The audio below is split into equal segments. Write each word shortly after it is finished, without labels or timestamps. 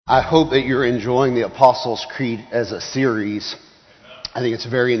I hope that you're enjoying the Apostles' Creed as a series. I think it's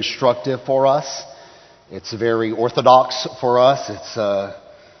very instructive for us. It's very orthodox for us. It's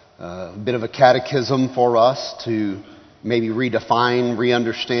a bit of a catechism for us to maybe redefine,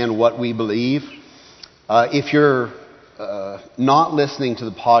 re-understand what we believe. If you're not listening to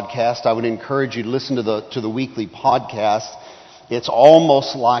the podcast, I would encourage you to listen to the weekly podcast. It's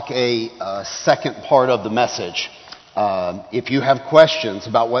almost like a second part of the message. If you have questions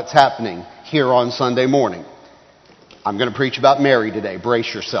about what's happening here on Sunday morning, I'm going to preach about Mary today.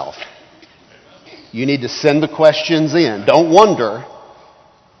 Brace yourself. You need to send the questions in. Don't wonder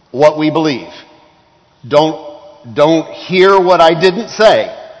what we believe. Don't hear what I didn't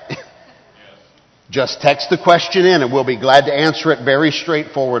say. Just text the question in and we'll be glad to answer it very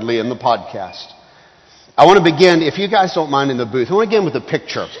straightforwardly in the podcast. I want to begin, if you guys don't mind in the booth, I want to begin with a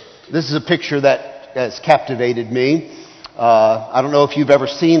picture. This is a picture that has captivated me. I don't know if you've ever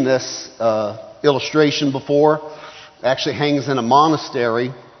seen this illustration before. It actually hangs in a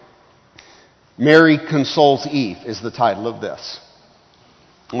monastery. Mary Consoles Eve is the title of this.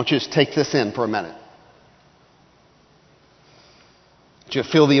 I want you to take this in for a minute. I want you to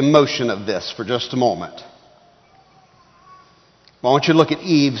feel the emotion of this for just a moment. I want you to look at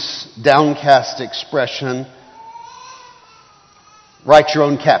Eve's downcast expression. Write your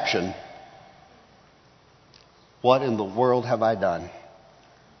own caption. What in the world have I done?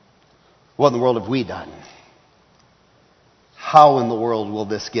 What in the world have we done? How in the world will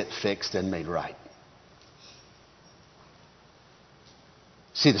this get fixed and made right?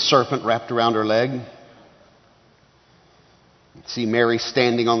 See the serpent wrapped around her leg? See Mary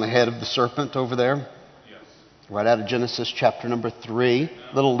standing on the head of the serpent over there? Yes. Right out of Genesis chapter number 3.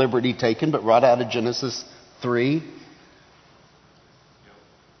 Little liberty taken, but right out of Genesis 3.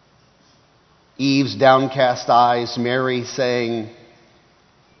 Eve's downcast eyes, Mary saying,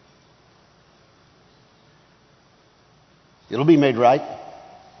 it'll be made right.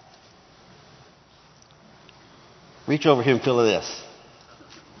 Reach over here and feel this.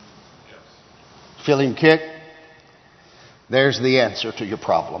 Feel him kick? There's the answer to your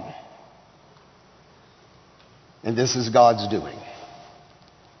problem. And this is God's doing.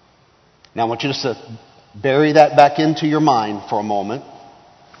 Now I want you to bury that back into your mind for a moment.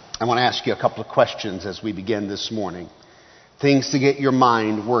 I want to ask you a couple of questions as we begin this morning. Things to get your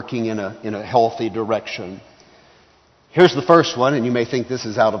mind working in a healthy direction. Here's the first one, and you may think this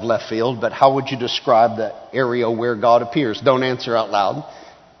is out of left field, but how would you describe the area where God appears? Don't answer out loud.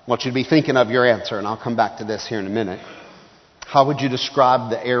 I want you to be thinking of your answer, and I'll come back to this here in a minute. How would you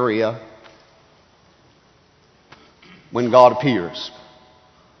describe the area when God appears?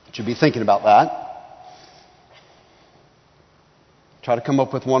 You should be thinking about that. Try to come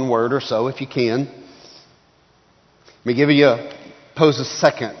up with one word or so if you can. Let me pose a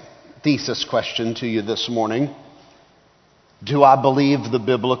second thesis question to you this morning. Do I believe the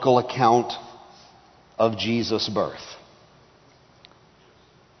biblical account of Jesus' birth?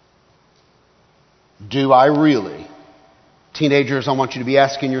 Do I really? Teenagers, I want you to be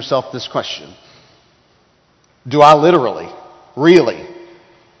asking yourself this question. Do I literally, really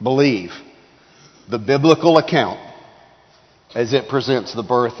believe the biblical account as it presents the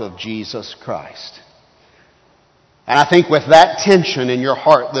birth of Jesus Christ? And I think with that tension in your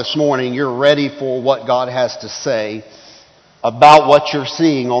heart this morning, you're ready for what God has to say about what you're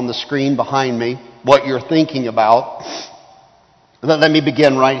seeing on the screen behind me, what you're thinking about. Let me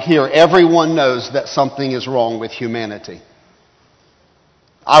begin right here. Everyone knows that something is wrong with humanity.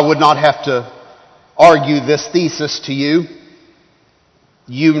 I would not have to argue this thesis to you.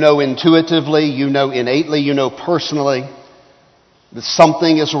 You know intuitively, you know innately, you know personally that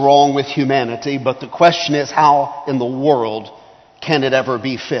something is wrong with humanity, but the question is, how in the world can it ever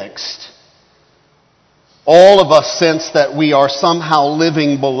be fixed? All of us sense that we are somehow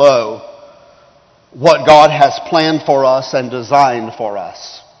living below what God has planned for us and designed for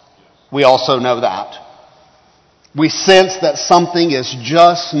us. We also know that. We sense that something is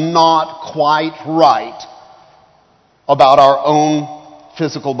just not quite right about our own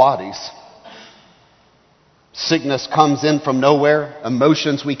physical bodies. Sickness comes in from nowhere.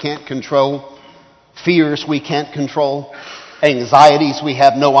 Emotions we can't control. Fears we can't control. Anxieties we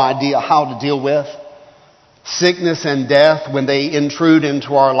have no idea how to deal with. Sickness and death, when they intrude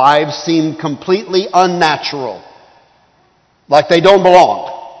into our lives, seem completely unnatural. Like they don't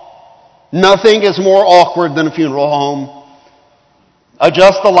belong. Nothing is more awkward than a funeral home.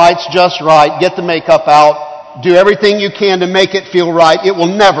 Adjust the lights just right. Get the makeup out. Do everything you can to make it feel right. It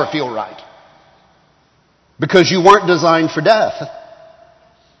will never feel right. Because you weren't designed for death.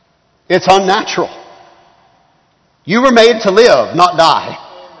 It's unnatural. You were made to live, not die.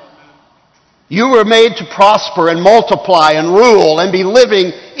 You were made to prosper and multiply and rule and be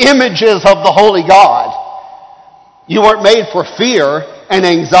living images of the Holy God. You weren't made for fear and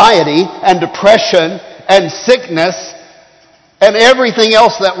anxiety and depression and sickness and everything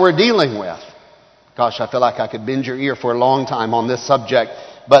else that we're dealing with. Gosh, I feel like I could bend your ear for a long time on this subject,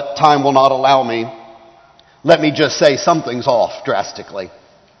 but time will not allow me. Let me just say something's off drastically.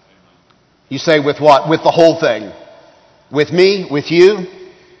 You say, with what? With the whole thing. With me, with you,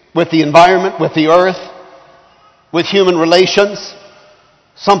 with the environment, with the earth, with human relations.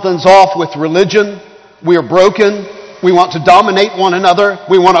 Something's off with religion. We are broken. We want to dominate one another.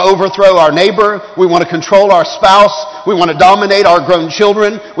 We want to overthrow our neighbor. We want to control our spouse. We want to dominate our grown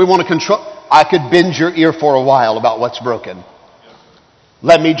children. We want to control... I could bend your ear for a while about what's broken.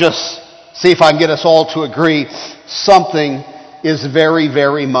 Let me just see if I can get us all to agree. Something is very,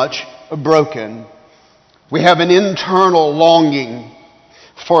 very much broken. We have an internal longing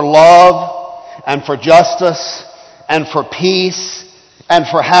for love and for justice and for peace and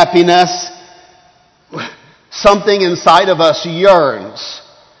for happiness. Something inside of us yearns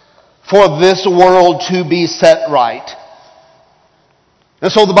for this world to be set right.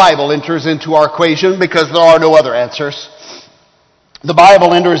 And so the Bible enters into our equation because there are no other answers. The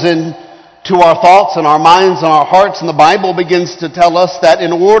Bible enters into our thoughts and our minds and our hearts, and the Bible begins to tell us that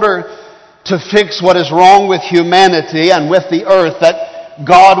in order to fix what is wrong with humanity and with the earth, that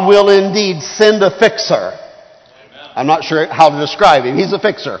God will indeed send a fixer. Amen. I'm not sure how to describe him. He's a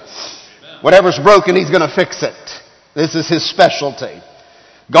fixer. Amen. Whatever's broken, he's going to fix it. This is his specialty.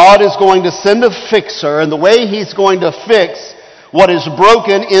 God is going to send a fixer, and the way he's going to fix what is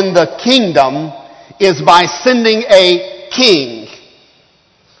broken in the kingdom is by sending a king.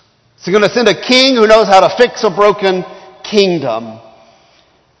 He's going to send a king who knows how to fix a broken kingdom.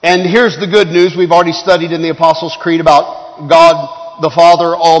 And here's the good news. We've already studied in the Apostles' Creed about God the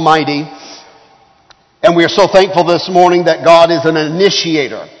Father Almighty. And we are so thankful this morning that God is an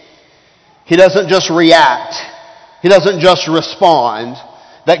initiator. He doesn't just react. He doesn't just respond.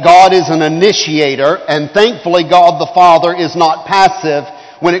 That God is an initiator. And thankfully God the Father is not passive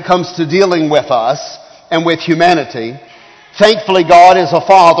when it comes to dealing with us and with humanity. Thankfully God is a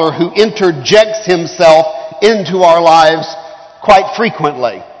Father who interjects himself into our lives quite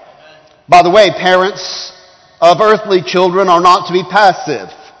frequently. By the way, parents of earthly children are not to be passive.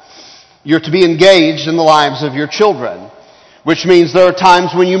 You're to be engaged in the lives of your children, which means there are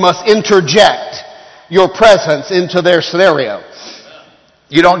times when you must interject your presence into their scenario.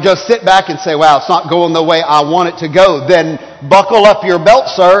 You don't just sit back and say, wow, it's not going the way I want it to go. Then buckle up your belt,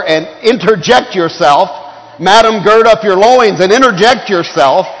 sir, and interject yourself. Madam, gird up your loins and interject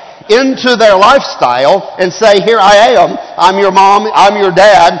yourself into their lifestyle and say, here I am, I'm your mom, I'm your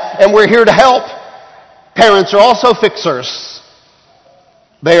dad, and we're here to help. Parents are also fixers.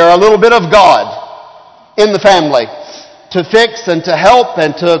 They are a little bit of God in the family to fix and to help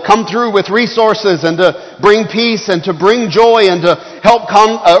and to come through with resources and to bring peace and to bring joy and to help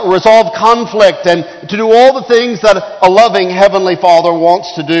resolve conflict and to do all the things that a loving Heavenly Father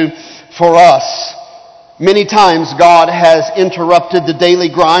wants to do for us. Many times God has interrupted the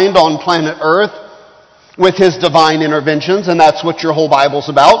daily grind on planet Earth with his divine interventions, and that's what your whole Bible's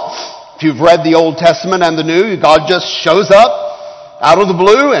about. If you've read the Old Testament and the New, God just shows up out of the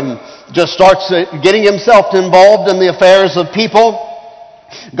blue and just starts getting himself involved in the affairs of people.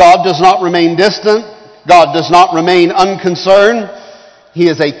 God does not remain distant. God does not remain unconcerned. He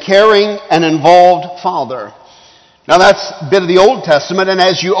is a caring and involved Father. Now that's a bit of the Old Testament, and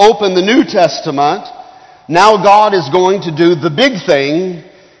as you open the New Testament, now God is going to do the big thing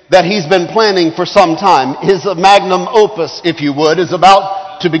that he's been planning for some time. His magnum opus, if you would, is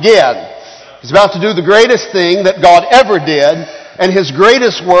about to begin. He's about to do the greatest thing that God ever did, and his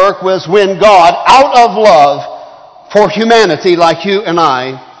greatest work was when God, out of love for humanity like you and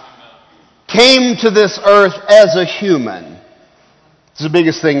I, came to this earth as a human. It's the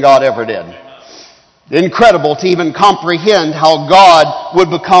biggest thing God ever did. Incredible to even comprehend how God would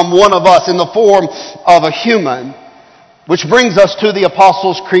become one of us in the form of a human. Which brings us to the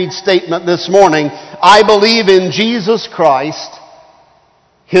Apostles' Creed statement this morning. I believe in Jesus Christ,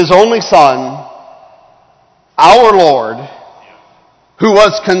 his only Son, our Lord, who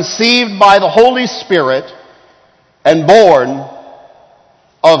was conceived by the Holy Spirit and born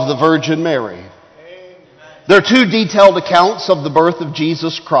of the Virgin Mary. There are two detailed accounts of the birth of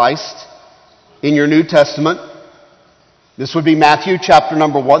Jesus Christ in your New Testament. This would be Matthew chapter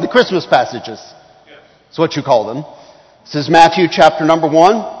number 1, the Christmas passages. That's what you call them. This is Matthew chapter number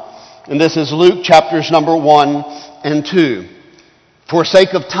 1, and this is Luke chapters number 1 and 2. For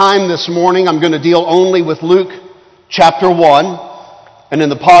sake of time this morning, I'm going to deal only with Luke chapter 1. And in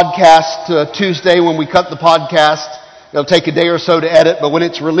the podcast Tuesday, when we cut the podcast, it'll take a day or so to edit, but when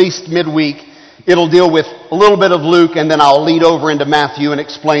it's released midweek, it'll deal with a little bit of Luke, and then I'll lead over into Matthew and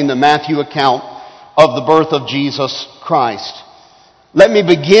explain the Matthew account of the birth of Jesus Christ. Let me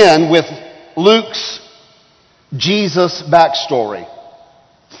begin with Luke's Jesus backstory.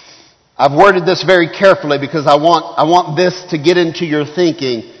 I've worded this very carefully because I want this to get into your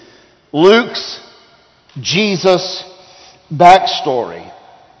thinking. Luke's Jesus backstory.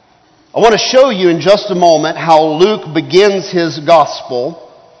 I want to show you in just a moment how Luke begins his gospel.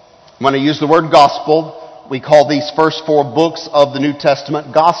 When I use the word gospel, we call these first 4 books of the New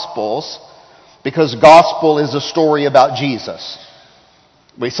Testament gospels because gospel is a story about Jesus.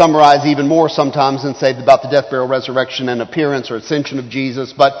 We summarize even more sometimes and say about the death, burial, resurrection, and appearance or ascension of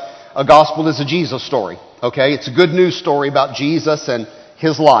Jesus, but a gospel is a Jesus story, okay? It's a good news story about Jesus and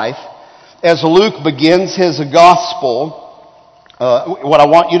his life. As Luke begins his gospel, what I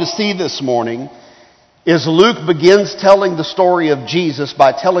want you to see this morning is Luke begins telling the story of Jesus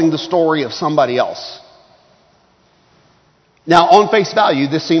by telling the story of somebody else. Now, on face value,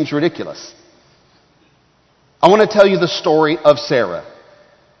 this seems ridiculous. I want to tell you the story of Sarah.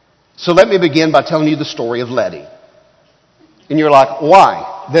 So let me begin by telling you the story of Letty. And you're like,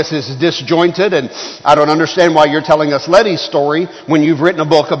 why? This is disjointed and I don't understand why you're telling us Letty's story when you've written a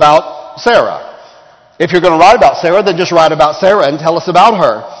book about Sarah. If you're going to write about Sarah, then just write about Sarah and tell us about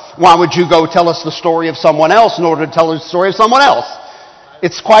her. Why would you go tell us the story of someone else in order to tell us the story of someone else?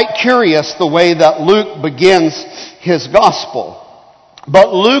 It's quite curious the way that Luke begins his gospel.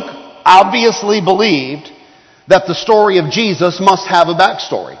 But Luke obviously believed that the story of Jesus must have a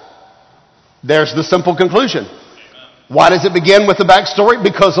backstory. There's the simple conclusion. Why does it begin with the backstory?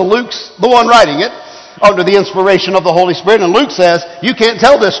 Because Luke's the one writing it under the inspiration of the Holy Spirit. And Luke says, you can't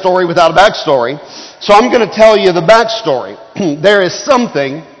tell this story without a backstory. So I'm going to tell you the backstory. There is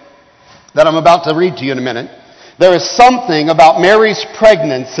something that I'm about to read to you in a minute. There is something about Mary's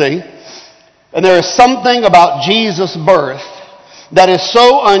pregnancy, and there is something about Jesus' birth that is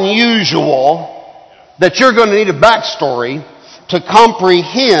so unusual that you're going to need a backstory to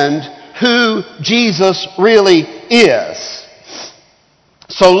comprehend who Jesus really is.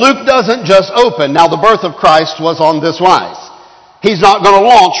 So Luke doesn't just open. Now the birth of Christ was on this wise. He's not going to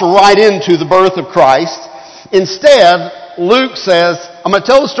launch right into the birth of Christ. Instead, Luke says, I'm going to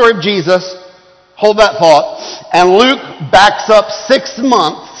tell the story of Jesus. Hold that thought. And Luke backs up 6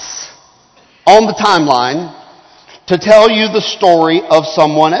 months on the timeline to tell you the story of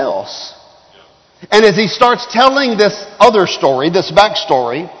someone else. And as he starts telling this other story, this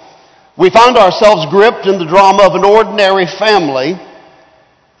backstory, we find ourselves gripped in the drama of an ordinary family.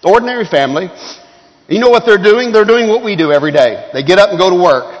 Ordinary family. You know what they're doing? They're doing what we do every day. They get up and go to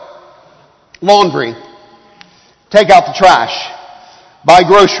work. Laundry. Take out the trash. Buy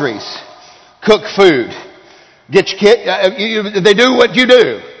groceries. Cook food. Get your kid. They do what you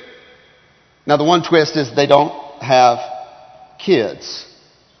do. Now the one twist is they don't have kids.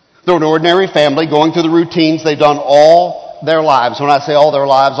 They're an ordinary family going through the routines they've done all their lives. When I say all their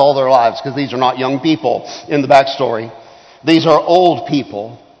lives, because these are not young people in the backstory. These are old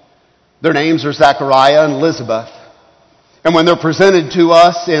people. Their names are Zechariah and Elizabeth. And when they're presented to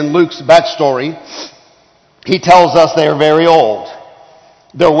us in Luke's backstory, he tells us they are very old.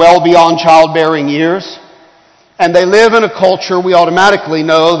 They're well beyond childbearing years. And they live in a culture we automatically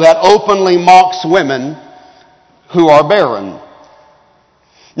know that openly mocks women who are barren.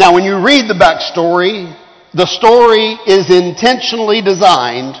 Now, when you read the backstory, the story is intentionally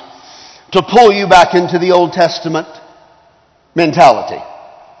designed to pull you back into the Old Testament mentality.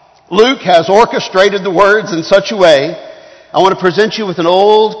 Luke has orchestrated the words in such a way. I want to present you with an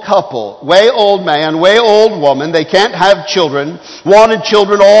old couple, way old man, way old woman. They can't have children, wanted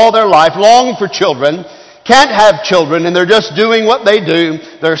children all their life, longed for children, can't have children, and they're just doing what they do.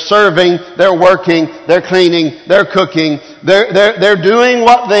 They're serving, they're working, they're cleaning, they're cooking, they're doing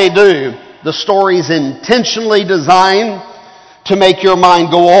what they do. The story is intentionally designed to make your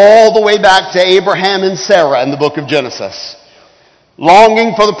mind go all the way back to Abraham and Sarah in the book of Genesis.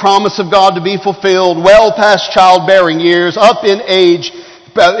 Longing for the promise of God to be fulfilled, well past childbearing years, up in age,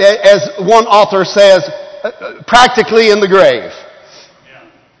 as one author says, practically in the grave.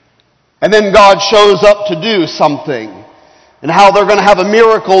 And then God shows up to do something. And how they're going to have a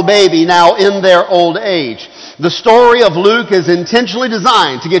miracle baby now in their old age. The story of Luke is intentionally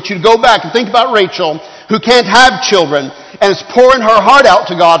designed to get you to go back and think about Rachel, who can't have children, and is pouring her heart out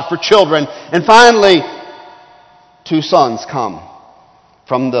to God for children. And finally, 2 sons come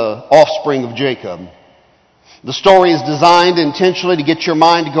from the offspring of Jacob. The story is designed intentionally to get your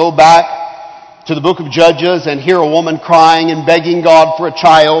mind to go back to the book of Judges and hear a woman crying and begging God for a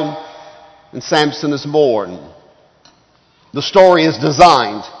child, and Samson is born. The story is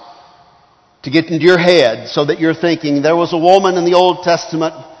designed to get into your head so that you're thinking there was a woman in the Old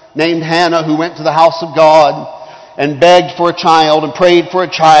Testament named Hannah who went to the house of God and begged for a child and prayed for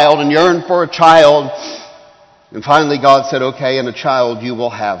a child and yearned for a child. And finally God said, okay, and a child you will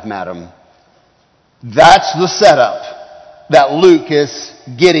have, madam. That's the setup that Luke is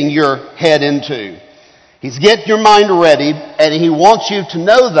getting your head into. He's getting your mind ready, and he wants you to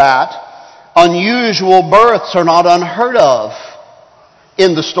know that unusual births are not unheard of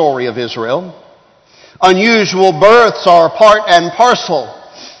in the story of Israel. Unusual births are part and parcel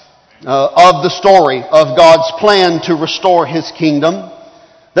of the story of God's plan to restore His kingdom.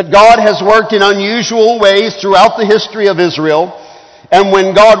 That God has worked in unusual ways throughout the history of Israel. And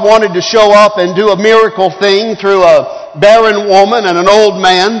when God wanted to show up and do a miracle thing through a barren woman and an old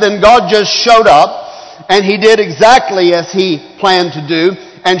man, then God just showed up and He did exactly as He planned to do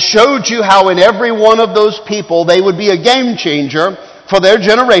and showed you how in every one of those people they would be a game changer for their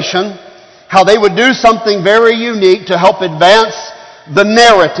generation, how they would do something very unique to help advance the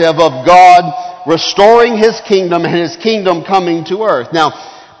narrative of God restoring His kingdom and His kingdom coming to earth. Now,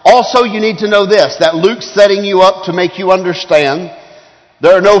 also you need to know this, that Luke's setting you up to make you understand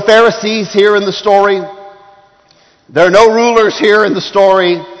there are no Pharisees here in the story. There are no rulers here in the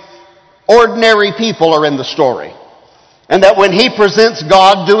story. Ordinary people are in the story. And that when He presents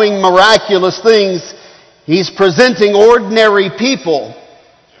God doing miraculous things, He's presenting ordinary people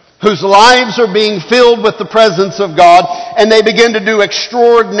whose lives are being filled with the presence of God, and they begin to do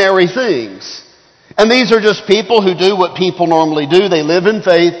extraordinary things. And these are just people who do what people normally do. They live in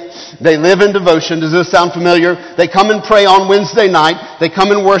faith. They live in devotion. Does this sound familiar? They come and pray on Wednesday night. They come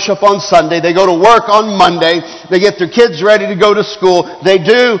and worship on Sunday. They go to work on Monday. They get their kids ready to go to school. They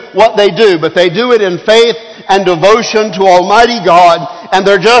do what they do, but they do it in faith and devotion to Almighty God. And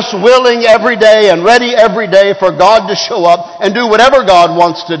they're just willing every day and ready every day for God to show up and do whatever God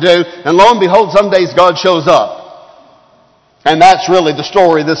wants to do. And lo and behold, some days God shows up. And that's really the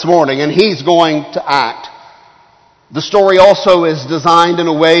story this morning, and He's going to act. The story also is designed in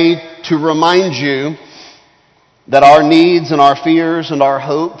a way to remind you that our needs and our fears and our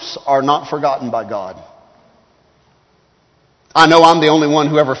hopes are not forgotten by God. I know I'm the only one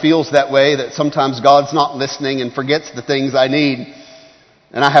who ever feels that way, that sometimes God's not listening and forgets the things I need.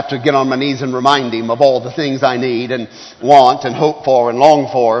 And I have to get on my knees and remind Him of all the things I need and want and hope for and long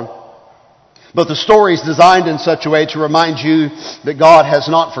for. But the story is designed in such a way to remind you that God has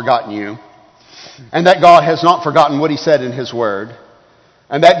not forgotten you, and that God has not forgotten what He said in His Word,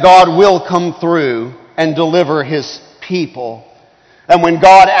 and that God will come through and deliver His people. And when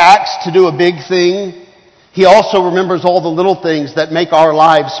God acts to do a big thing, He also remembers all the little things that make our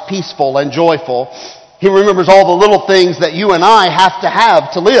lives peaceful and joyful. He remembers all the little things that you and I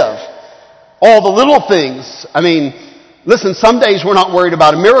have to live. All the little things. I mean, listen, some days we're not worried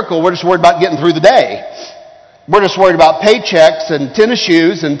about a miracle. We're just worried about getting through the day. We're just worried about paychecks and tennis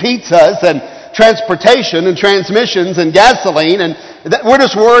shoes and pizzas and transportation and transmissions and gasoline. And we're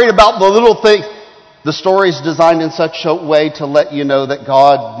just worried about the little things. The story is designed in such a way to let you know that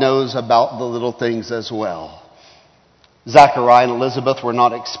God knows about the little things as well. Zachariah and Elizabeth were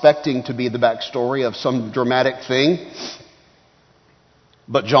not expecting to be the backstory of some dramatic thing.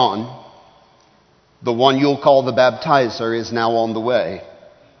 But John, the one you'll call the baptizer, is now on the way.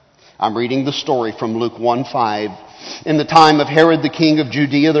 I'm reading the story from Luke 1:5. In the time of Herod the king of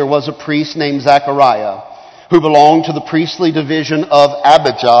Judea, there was a priest named Zachariah, who belonged to the priestly division of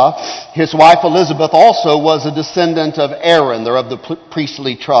Abijah. His wife Elizabeth also was a descendant of Aaron. They're of the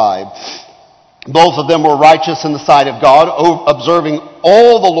priestly tribe. Both of them were righteous in the sight of God, observing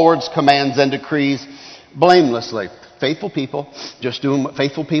all the Lord's commands and decrees blamelessly. Faithful people, just doing what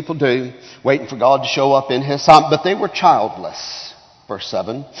faithful people do, waiting for God to show up in His time. But they were childless, verse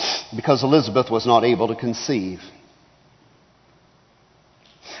 7, because Elizabeth was not able to conceive.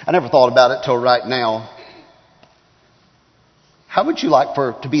 I never thought about it till right now. How would you like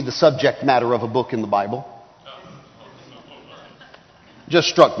to be the subject matter of a book in the Bible? Just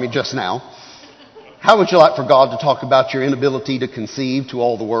struck me just now. How would you like for God to talk about your inability to conceive to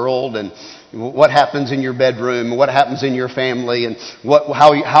all the world, and what happens in your bedroom, what happens in your family, and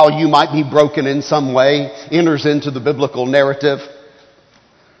how you might be broken in some way enters into the biblical narrative?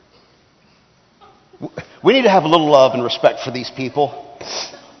 We need to have a little love and respect for these people.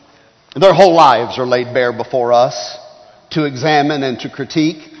 Their whole lives are laid bare before us to examine and to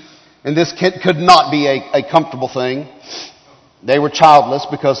critique, and this could not be a comfortable thing. They were childless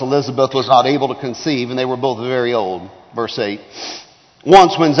because Elizabeth was not able to conceive, and they were both very old. Verse 8.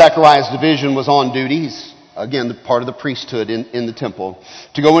 Once when Zechariah's division was on duty, he's again part of the priesthood in the temple,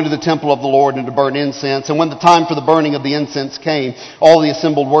 to go into the temple of the Lord and to burn incense. And when the time for the burning of the incense came, all the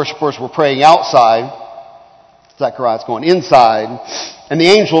assembled worshipers were praying outside. Zechariah's going inside. And the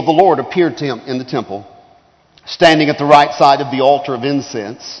angel of the Lord appeared to him in the temple, standing at the right side of the altar of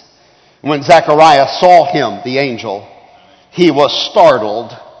incense. And when Zechariah saw him, the angel, he was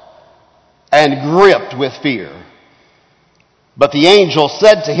startled and gripped with fear. But the angel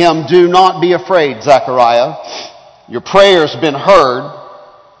said to him, "Do not be afraid, Zechariah. Your prayer's been heard.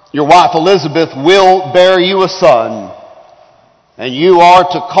 Your wife Elizabeth will bear you a son, and you are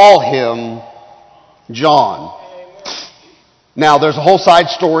to call him John." Now, there's a whole side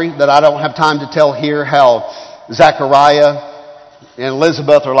story that I don't have time to tell here, how Zechariah and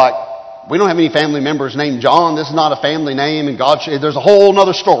Elizabeth are like, we don't have any family members named John. This is not a family name. And there's a whole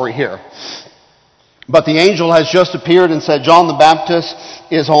other story here. But the angel has just appeared and said, John the Baptist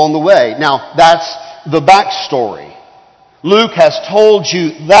is on the way. Now, that's the backstory. Luke has told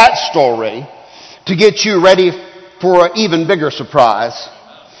you that story to get you ready for an even bigger surprise.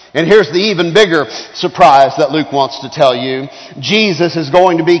 And here's the even bigger surprise that Luke wants to tell you. Jesus is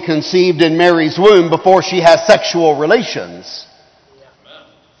going to be conceived in Mary's womb before she has sexual relations.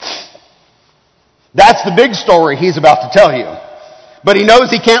 That's the big story he's about to tell you. But he knows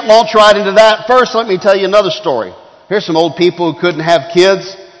he can't launch right into that. First, let me tell you another story. Here's some old people who couldn't have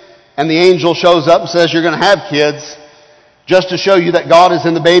kids, and the angel shows up and says, you're going to have kids, just to show you that God is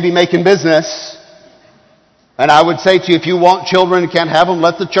in the baby-making business. And I would say to you, if you want children and can't have them,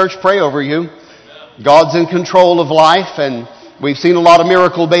 let the church pray over you. God's in control of life, and we've seen a lot of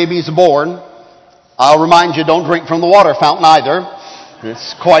miracle babies born. I'll remind you, don't drink from the water fountain either.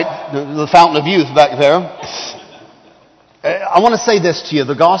 It's quite the fountain of youth back there. I want to say this to you.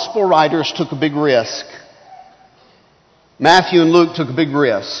 The gospel writers took a big risk. Matthew and Luke took a big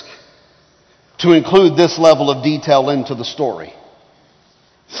risk to include this level of detail into the story.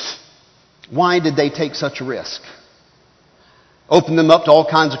 Why did they take such a risk? Open them up to all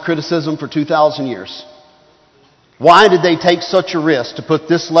kinds of criticism for 2,000 years. Why did they take such a risk to put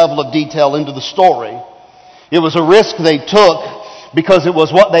this level of detail into the story? It was a risk they took because it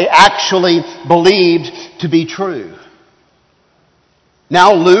was what they actually believed to be true.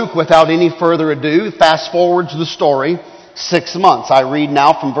 Now Luke, without any further ado, fast forwards the story 6 months. I read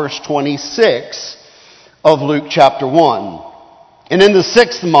now from verse 26 of Luke chapter 1. And in the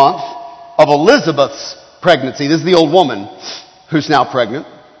 6th month of Elizabeth's pregnancy, this is the old woman who's now pregnant.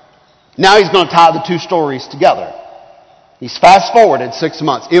 Now he's going to tie the two stories together. He's fast forwarded 6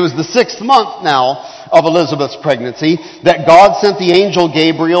 months. It was the 6th month now of Elizabeth's pregnancy that God sent the angel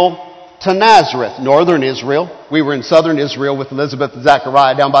Gabriel to Nazareth, northern Israel. We were in southern Israel with Elizabeth and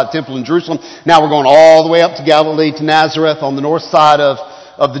Zechariah down by the temple in Jerusalem. Now we're going all the way up to Galilee, to Nazareth on the north side of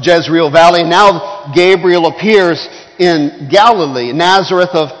the Jezreel Valley. And now Gabriel appears in Galilee,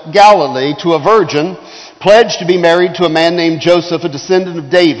 Nazareth of Galilee, to a virgin pledged to be married to a man named Joseph, a descendant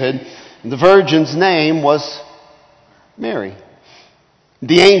of David. And the virgin's name was Mary.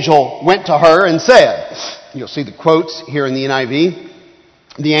 The angel went to her and said, you'll see the quotes here in the NIV.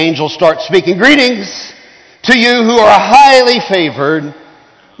 The angel starts speaking, "Greetings to you who are highly favored.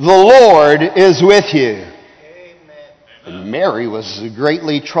 The Lord is with you." Amen. And Mary was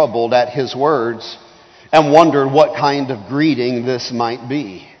greatly troubled at his words and wondered what kind of greeting this might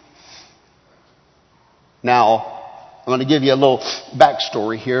be. Now, I'm going to give you a little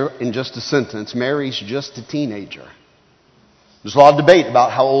backstory here in just a sentence. Mary's just a teenager. There's a lot of debate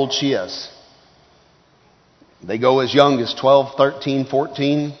about how old she is. They go as young as 12, 13,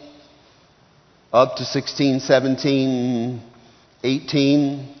 14, up to 16, 17,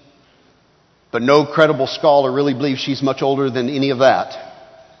 18. But no credible scholar really believes she's much older than any of that.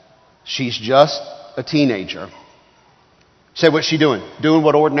 She's just a teenager. Say, what's she doing? Doing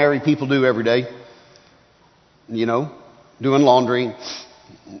what ordinary people do every day. You know, doing laundry,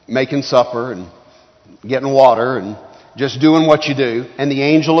 making supper, and getting water, and just doing what you do. And the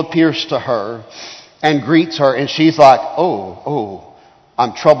angel appears to her and greets her, and she's like, oh,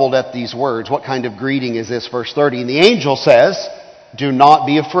 I'm troubled at these words. What kind of greeting is this? Verse 30. And the angel says, "Do not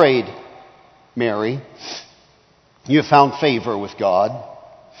be afraid, Mary. You have found favor with God.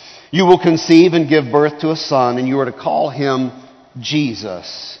 You will conceive and give birth to a son, and you are to call him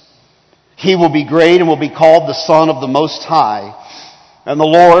Jesus. He will be great and will be called the Son of the Most High. And the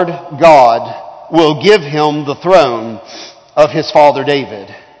Lord God will give him the throne of his father David."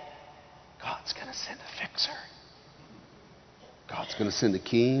 God's going to send a fixer. God's going to send a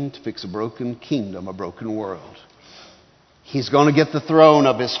king to fix a broken kingdom, a broken world. He's going to get the throne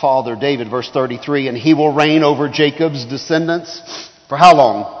of his father David. Verse 33, "And he will reign over Jacob's descendants For how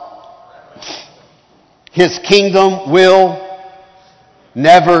long? His kingdom will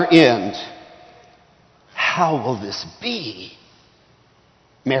never end. How will this be?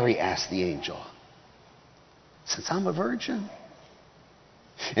 Mary asked the angel. Since I'm a virgin.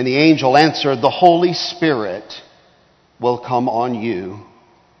 And the angel answered, the Holy Spirit will come on you,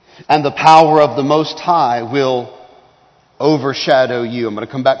 and the power of the Most High will overshadow you. I'm going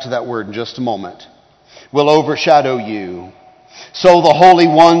to come back to that word in just a moment. Will overshadow you. So the Holy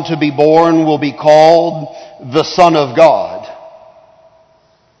One to be born will be called the Son of God.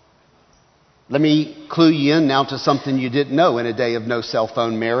 Let me clue you in now to something you didn't know in a day of no cell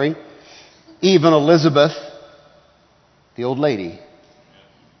phone, Mary. Even Elizabeth, the old lady,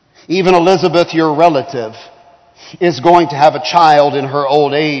 even Elizabeth, your relative, is going to have a child in her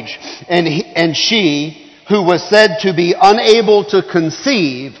old age. And she, who was said to be unable to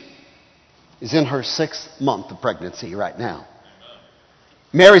conceive, is in her 6th month of pregnancy right now.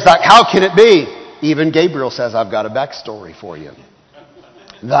 Mary's like, how can it be? Even Gabriel says, I've got a backstory for you.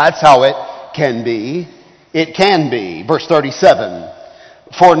 That's how it can be. It can be. Verse 37.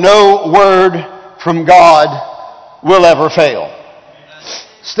 For no word from God will ever fail.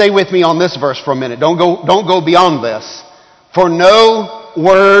 Stay with me on this verse for a minute. Don't go beyond this. For no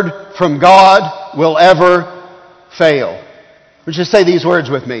word from God will ever fail. Would you say these words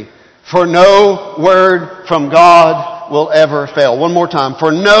with me? For no word from God will ever fail. One more time.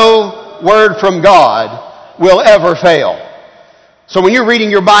 For no word from God will ever fail. So when you're reading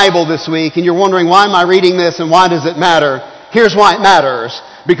your Bible this week and you're wondering, why am I reading this and why does it matter? Here's why it matters.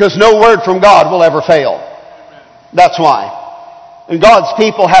 Because no word from God will ever fail. That's why. And God's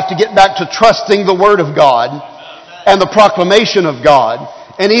people have to get back to trusting the Word of God and the proclamation of God.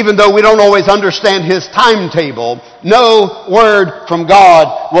 And even though we don't always understand His timetable, no word from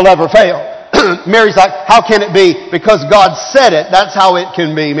God will ever fail. Mary's like, how can it be? Because God said it. That's how it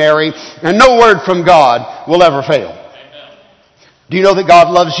can be, Mary. And no word from God will ever fail. Do you know that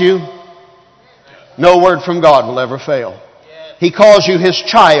God loves you? No word from God will ever fail. He calls you His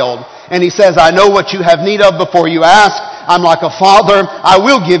child. And He says, I know what you have need of before you ask. I'm like a father. I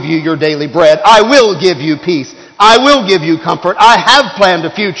will give you your daily bread. I will give you peace. I will give you comfort. I have planned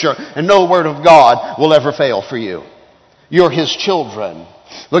a future. And no word of God will ever fail for you. You're His children.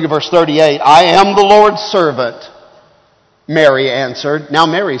 Look at verse 38. I am the Lord's servant, Mary answered. Now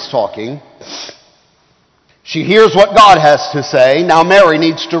Mary's talking. She hears what God has to say. Now Mary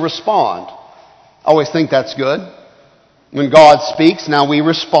needs to respond. I always think that's good. When God speaks, now we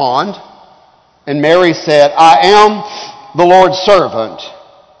respond. And Mary said, I am the Lord's servant.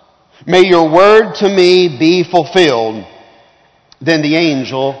 May your word to me be fulfilled. Then the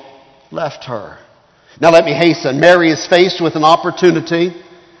angel left her. Now let me hasten. Mary is faced with an opportunity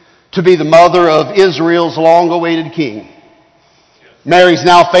to be the mother of Israel's long-awaited king. Mary's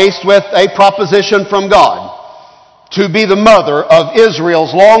now faced with a proposition from God to be the mother of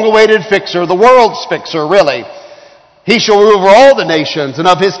Israel's long-awaited fixer, the world's fixer, really. He shall rule over all the nations, and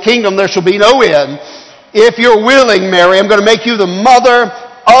of His kingdom there shall be no end. If you're willing, Mary, I'm going to make you the mother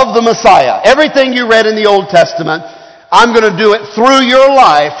of the Messiah. Everything you read in the Old Testament, I'm going to do it through your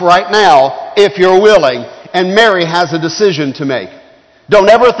life right now, if you're willing. And Mary has a decision to make. Don't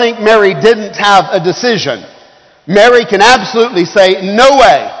ever think Mary didn't have a decision. Mary can absolutely say, no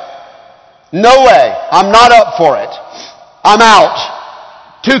way. No way. I'm not up for it. I'm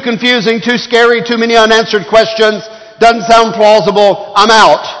out. Too confusing, too scary, too many unanswered questions. Doesn't sound plausible. I'm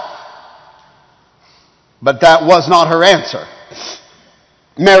out. But that was not her answer.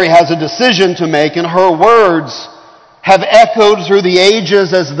 Mary has a decision to make, and her words have echoed through the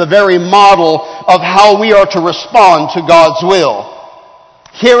ages as the very model of how we are to respond to God's will.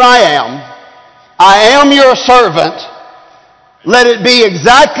 Here I am. I am your servant. Let it be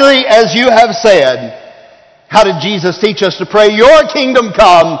exactly as you have said. How did Jesus teach us to pray? Your kingdom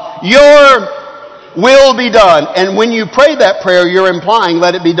come, your will be done. And when you pray that prayer, you're implying,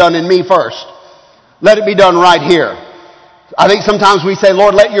 let it be done in me first. Let it be done right here. I think sometimes we say,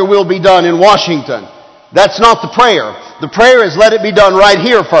 Lord, let your will be done in Washington. That's not the prayer. The prayer is, let it be done right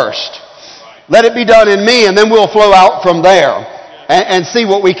here first. Let it be done in me, and then we'll flow out from there and see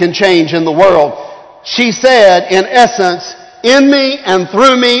what we can change in the world. She said, in essence, in me and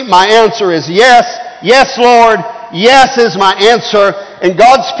through me, my answer is yes. Yes, Lord. Yes is my answer. And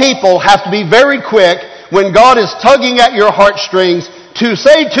God's people have to be very quick when God is tugging at your heartstrings to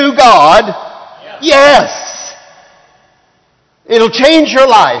say to God, yes. It'll change your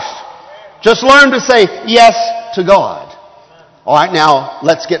life. Just learn to say yes to God. All right, now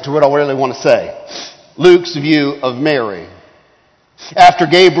let's get to what I really want to say. Luke's view of Mary. After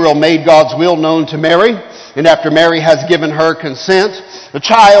Gabriel made God's will known to Mary, And after Mary has given her consent, the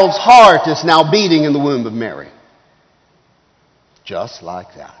child's heart is now beating in the womb of Mary. Just like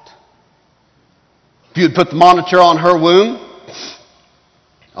that. If you'd put the monitor on her womb,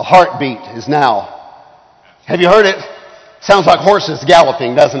 a heartbeat is now. Have you heard it? Sounds like horses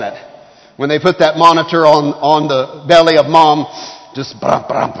galloping, doesn't it? When they put that monitor on the belly of mom, just brum,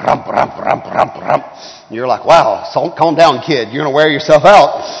 brum, brum, brum, brum, brum, brum. You're like, wow, calm down, kid. You're going to wear yourself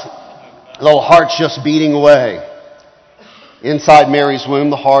out. The little heart's just beating away. Inside Mary's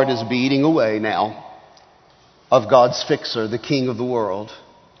womb, the heart is beating away now of God's fixer, the King of the world.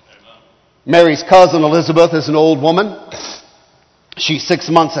 Mary's cousin Elizabeth is an old woman. She's 6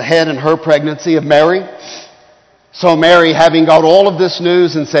 months ahead in her pregnancy of Mary. So Mary, having got all of this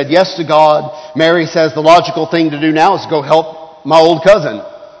news and said yes to God, Mary says the logical thing to do now is go help my old cousin.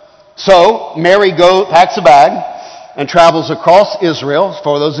 So Mary packs a bag and travels across Israel.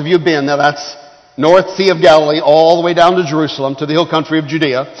 For those of you who've been there, that's North Sea of Galilee all the way down to Jerusalem, to the hill country of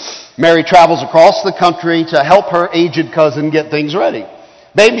Judea. Mary travels across the country to help her aged cousin get things ready.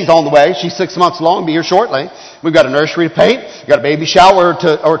 Baby's on the way. She's 6 months along, be here shortly. We've got a nursery to paint. We've got a baby shower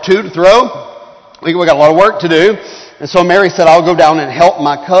or two to throw. We got a lot of work to do. And so Mary said, I'll go down and help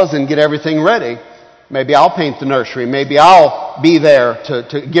my cousin get everything ready. Maybe I'll paint the nursery. Maybe I'll be there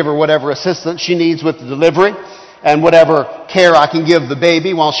to give her whatever assistance she needs with the delivery and whatever care I can give the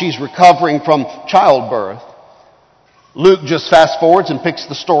baby while she's recovering from childbirth. Luke just fast forwards and picks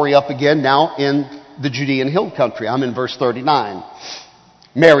the story up again now in the Judean hill country. I'm in verse 39.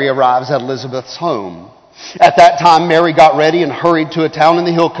 Mary arrives at Elizabeth's home. At that time, Mary got ready and hurried to a town in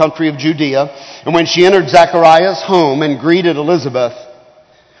the hill country of Judea. And when she entered Zechariah's home and greeted Elizabeth,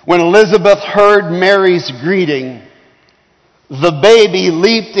 when Elizabeth heard Mary's greeting, the baby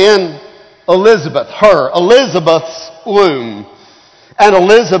leaped in Elizabeth's womb. And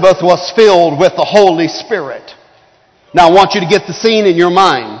Elizabeth was filled with the Holy Spirit. Now I want you to get the scene in your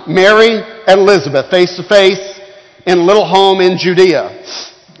mind. Mary and Elizabeth face to face in a little home in Judea.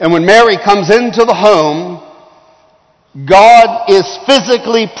 And when Mary comes into the home, God is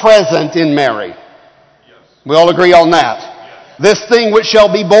physically present in Mary. Yes. We all agree on that. Yes. This thing which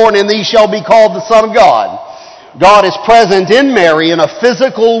shall be born in thee shall be called the Son of God. God is present in Mary in a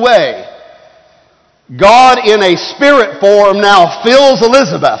physical way. God in a spirit form now fills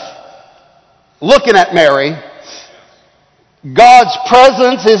Elizabeth. Looking at Mary, God's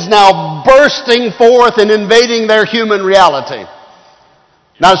presence is now bursting forth and invading their human reality.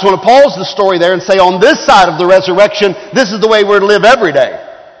 Now I just want to pause the story there and say on this side of the resurrection, this is the way we're to live every day.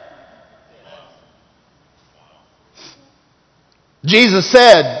 Jesus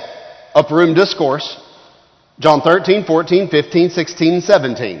said, Upper Room Discourse, John 13, 14, 15, 16, and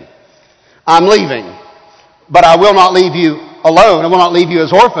 17. I'm leaving, but I will not leave you alone. I will not leave you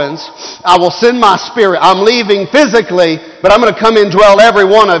as orphans. I will send my Spirit. I'm leaving physically, but I'm going to come and dwell every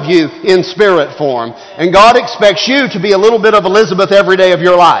one of you in spirit form. And God expects you to be a little bit of Elizabeth every day of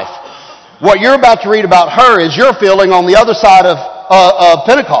your life. What you're about to read about her is your feeling on the other side of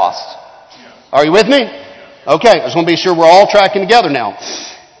Pentecost. Are you with me? Okay, I just want to be sure we're all tracking together now.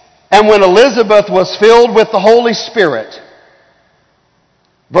 And when Elizabeth was filled with the Holy Spirit,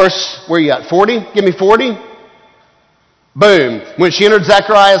 verse, where you at, 40? Give me 40. Boom. When she entered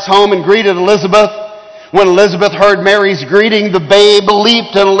Zechariah's home and greeted Elizabeth, when Elizabeth heard Mary's greeting, the babe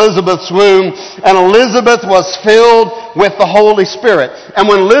leaped in Elizabeth's womb, and Elizabeth was filled with the Holy Spirit. And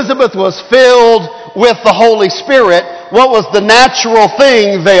when Elizabeth was filled with the Holy Spirit, what was the natural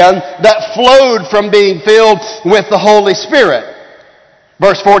thing then that flowed from being filled with the Holy Spirit?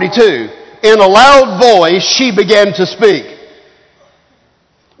 Verse 42. In a loud voice, she began to speak.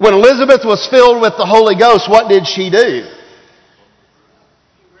 When Elizabeth was filled with the Holy Ghost, what did she do?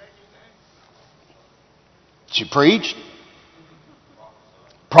 She preached,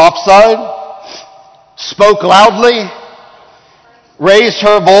 prophesied, spoke loudly, raised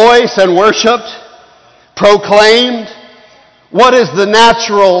her voice and worshiped, proclaimed. What is the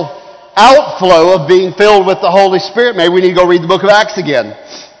natural outflow of being filled with the Holy Spirit? Maybe we need to go read the book of Acts again.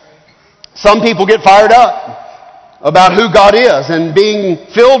 Some people get fired up about who God is and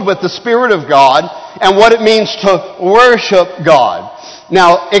being filled with the Spirit of God and what it means to worship God.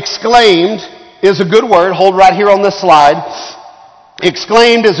 Now, exclaimed is a good word. Hold right here on this slide.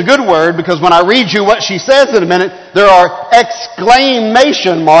 Exclaimed is a good word because when I read you what she says in a minute, there are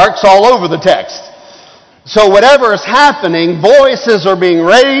exclamation marks all over the text. So whatever is happening, voices are being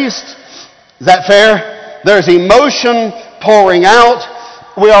raised. Is that fair? There's emotion pouring out.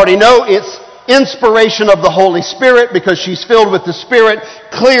 We already know it's inspiration of the Holy Spirit because she's filled with the Spirit.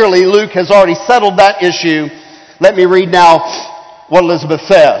 Clearly, Luke has already settled that issue. Let me read now what Elizabeth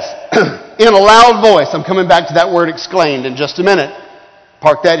says. in a loud voice. I'm coming back to that word exclaimed in just a minute.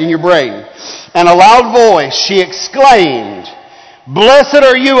 Park that in your brain. In a loud voice, she exclaimed, "Blessed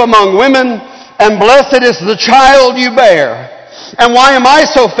are you among women, and blessed is the child you bear. And why am I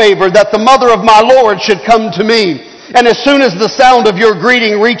so favored that the mother of my Lord should come to me? And as soon as the sound of your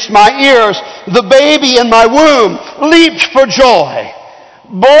greeting reached my ears, the baby in my womb leaped for joy.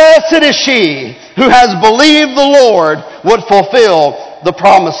 Blessed is she who has believed the Lord would fulfill the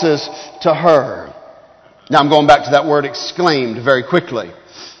promises to her." Now I'm going back to that word exclaimed very quickly.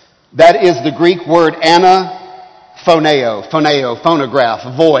 That is the Greek word anaphoneo, phonograph,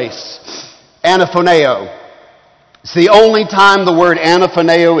 voice. Anaphoneo. It's the only time the word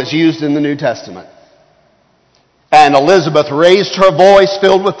anaphoneo is used in the New Testament. And Elizabeth raised her voice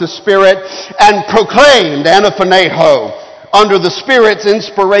filled with the Spirit and proclaimed, anaphoneo. Under the Spirit's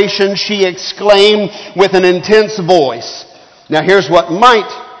inspiration, she exclaimed with an intense voice. Now here's what might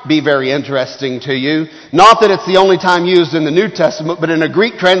be very interesting to you. Not that it's the only time used in the New Testament, but in a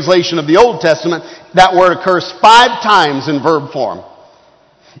Greek translation of the Old Testament, that word occurs 5 times in verb form.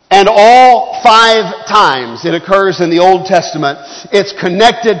 And all 5 times it occurs in the Old Testament, it's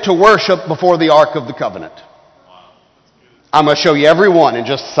connected to worship before the Ark of the Covenant. I'm going to show you every one in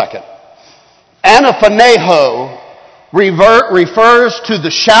just a second. Anaphoneo refers to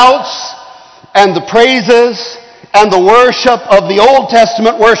the shouts and the praises and the worship of the Old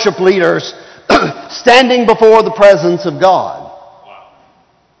Testament worship leaders standing before the presence of God.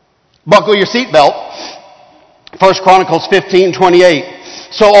 Buckle your seatbelt. 1 Chronicles 15:28.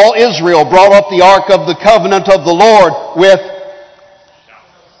 So all Israel brought up the ark of the covenant of the Lord with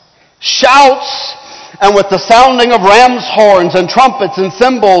shouts and with the sounding of ram's horns and trumpets and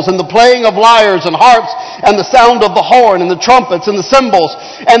cymbals and the playing of lyres and harps and the sound of the horn and the trumpets and the cymbals.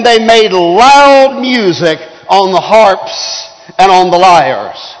 And they made loud music on the harps and on the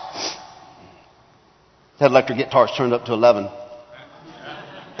lyres. That electric guitar's turned up to 11.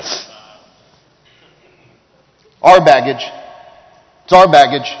 Our baggage. It's our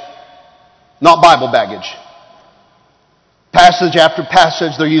baggage, not Bible baggage. Passage after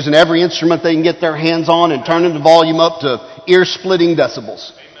passage, they're using every instrument they can get their hands on and turning the volume up to ear-splitting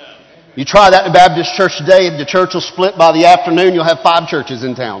decibels. Amen. You try that in a Baptist church today, the church will split by the afternoon. You'll have 5 churches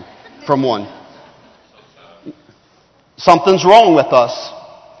in town from one. Something's wrong with us,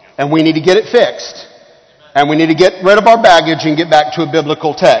 and we need to get it fixed. And we need to get rid of our baggage and get back to a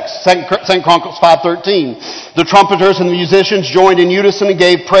biblical text. 2 Chronicles 5:13. The trumpeters and the musicians joined in unison and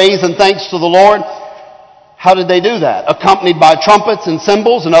gave praise and thanks to the Lord. How did they do that? Accompanied by trumpets and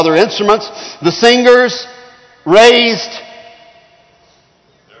cymbals and other instruments. The singers raised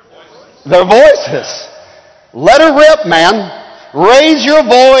their voices. Let her rip, man. Raise your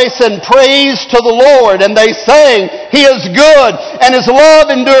voice and praise to the Lord. And they sang, He is good, and His love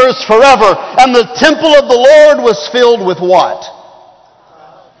endures forever. And the temple of the Lord was filled with what?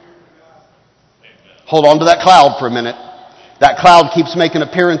 Hold on to that cloud for a minute. That cloud keeps making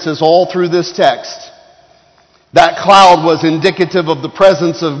appearances all through this text. That cloud was indicative of the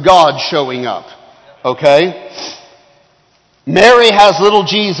presence of God showing up. Okay? Mary has little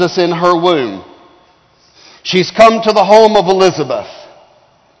Jesus in her womb. She's come to the home of Elizabeth.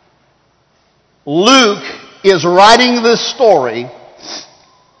 Luke is writing this story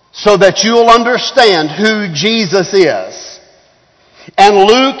so that you'll understand who Jesus is. And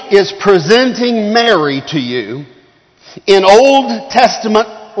Luke is presenting Mary to you in Old Testament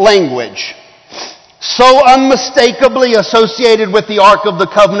language, so unmistakably associated with the Ark of the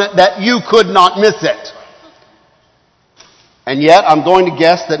Covenant that you could not miss it. And yet, I'm going to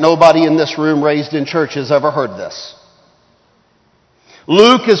guess that nobody in this room raised in church has ever heard this.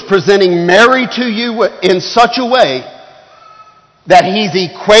 Luke is presenting Mary to you in such a way that he's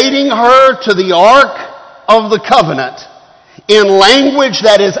equating her to the Ark of the Covenant in language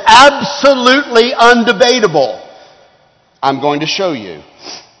that is absolutely undebatable. I'm going to show you.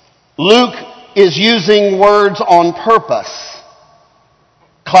 Luke is using words on purpose.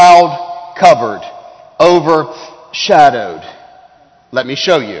 Cloud covered, overshadowed. Let me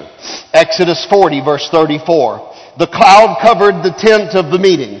show you. Exodus 40, verse 34. The cloud covered the tent of the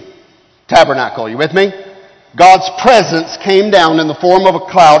meeting. Tabernacle, you with me? God's presence came down in the form of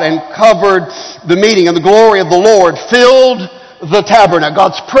a cloud and covered the meeting, and the glory of the Lord filled the tabernacle.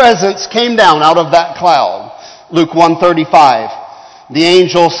 God's presence came down out of that cloud. Luke 1:35. The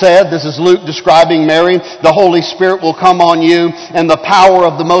angel said, this is Luke describing Mary, the Holy Spirit will come on you, and the power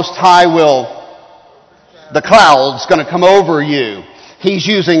of the Most High the cloud's going to come over you. He's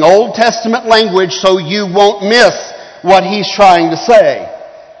using Old Testament language so you won't miss what he's trying to say.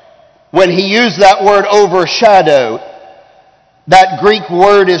 When he used that word overshadow, That Greek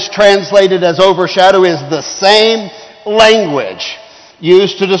word is translated as overshadow, is the same language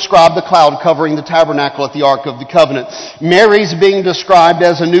used to describe the cloud covering the tabernacle at the Ark of the Covenant. Mary's being described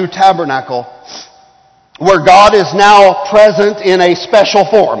as a new tabernacle where God is now present in a special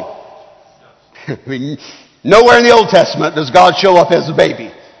form. I mean, nowhere in the Old Testament does God show up as a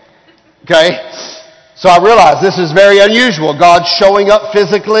baby. Okay? So I realize this is very unusual. God showing up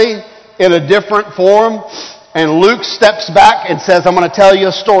physically in a different form. And Luke steps back and says, I'm going to tell you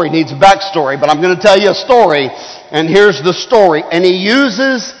a story. It needs a backstory, but I'm going to tell you a story. And here's the story. And he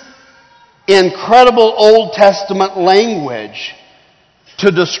uses incredible Old Testament language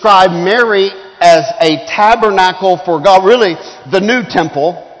to describe Mary as a tabernacle for God. Really, the new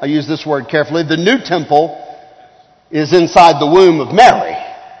temple, I use this word carefully, the new temple is inside the womb of Mary.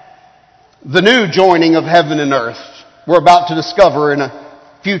 The new joining of heaven and earth we're about to discover in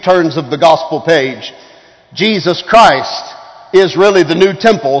a few turns of the gospel page. Jesus Christ is really the new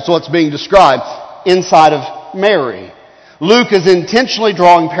temple, so it's being described inside of Mary. Luke is intentionally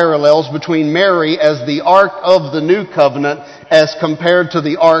drawing parallels between Mary as the Ark of the New Covenant as compared to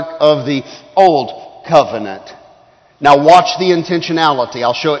the Ark of the Old Covenant. Now watch the intentionality.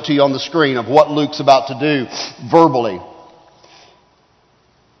 I'll show it to you on the screen of what Luke's about to do verbally.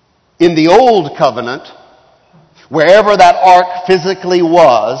 In the Old Covenant, wherever that ark physically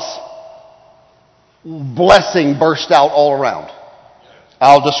was, blessing burst out all around.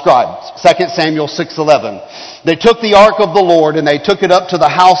 I'll describe. 2 Samuel 6:11. They took the ark of the Lord and they took it up to the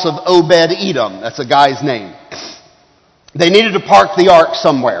house of Obed-Edom. That's a guy's name. They needed to park the ark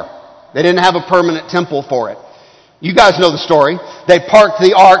somewhere. They didn't have a permanent temple for it. You guys know the story. They parked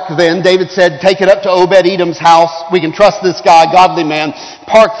the ark then. David said, take it up to Obed-Edom's house. We can trust this guy, godly man.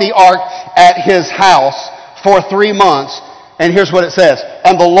 Park the ark at his house for 3 months. And here's what it says.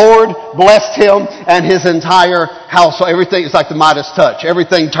 And the Lord blessed him and his entire house. So everything, it's like the Midas touch.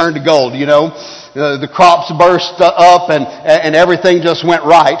 Everything turned to gold, you know. The crops burst up and everything just went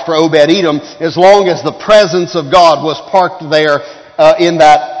right for Obed-Edom as long as the presence of God was parked there in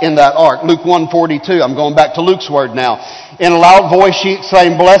that ark. Luke 1:42. I'm going back to Luke's word now. In a loud voice she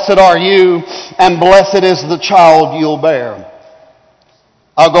exclaimed, blessed are you and blessed is the child you'll bear.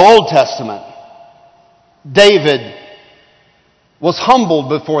 I'll go Old Testament. David was humbled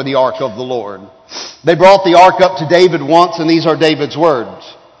before the ark of the Lord. They brought the ark up to David once, and these are David's words.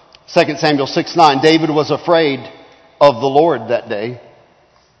 2 Samuel 6:9. David was afraid of the Lord that day.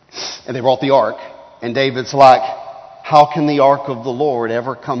 And they brought the ark, and David's like, how can the ark of the Lord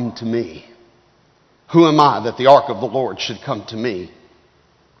ever come to me? Who am I that the ark of the Lord should come to me?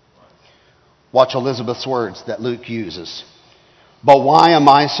 Watch Elizabeth's words that Luke uses. But why am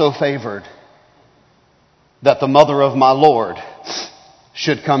I so favored that the mother of my Lord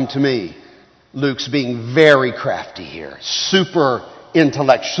should come to me? Luke's being very crafty here. Super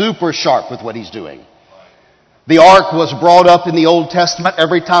intellect, super sharp with what he's doing. The ark was brought up in the Old Testament.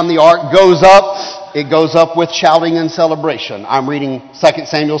 Every time the ark goes up, it goes up with shouting and celebration. I'm reading 2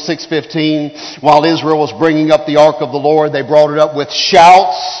 Samuel 6:15. While Israel was bringing up the ark of the Lord, they brought it up with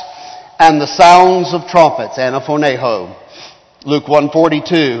shouts and the sounds of trumpets, anaphoneho. Luke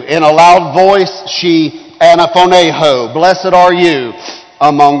 1:42. In a loud voice she anaphoneho, blessed are you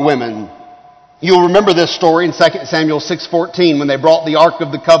among women. You'll remember this story in 2 Samuel 6:14 when they brought the Ark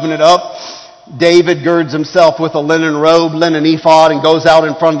of the Covenant up. David girds himself with a linen robe, linen ephod, and goes out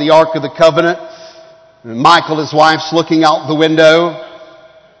in front of the Ark of the Covenant. And Michal, his wife's looking out the window.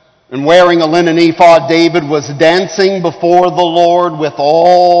 And wearing a linen ephod, David was dancing before the Lord with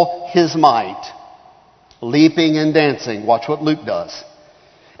all his might. Leaping and dancing. Watch what Luke does.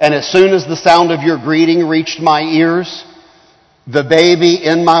 And as soon as the sound of your greeting reached my ears, the baby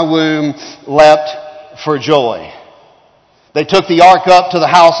in my womb leapt for joy. They took the ark up to the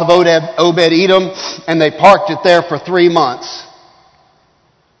house of Obed-Edom, and they parked it there for 3 months.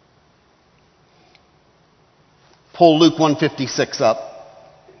 Pull Luke 1:56 up.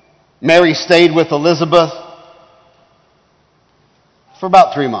 Mary stayed with Elizabeth for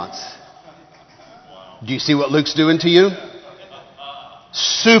about 3 months. Do you see what Luke's doing to you?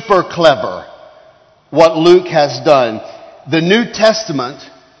 Super clever what Luke has done. The New Testament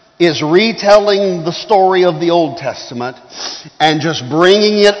is retelling the story of the Old Testament and just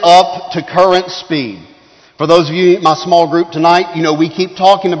bringing it up to current speed. For those of you in my small group tonight, you know we keep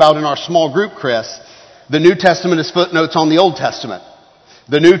talking about in our small group, Chris, the New Testament is footnotes on the Old Testament.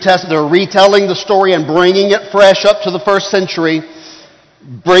 The New Testament, they're retelling the story and bringing it fresh up to the first century,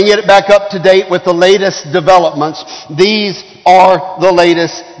 bringing it back up to date with the latest developments. These are the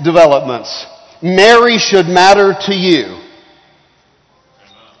latest developments. Mary should matter to you.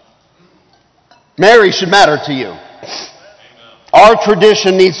 Mary should matter to you. our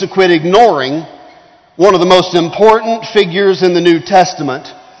tradition needs to quit ignoring one of the most important figures in the New Testament,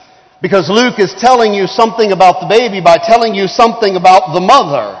 because Luke is telling you something about the baby by telling you something about the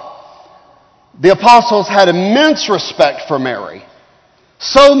mother. The apostles had immense respect for Mary,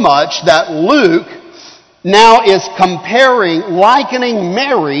 so much that Luke now is likening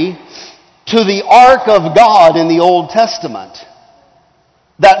Mary to the Ark of God in the Old Testament.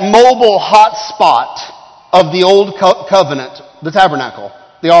 That mobile hot spot of the Old Covenant, the tabernacle,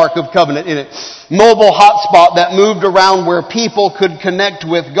 the Ark of Covenant in it. Mobile hot spot that moved around where people could connect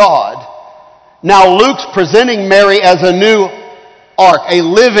with God. Now Luke's presenting Mary as a new ark, a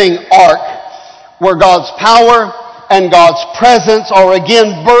living ark, where God's power and God's presence are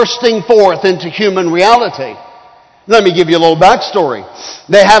again bursting forth into human reality. Let me give you a little backstory.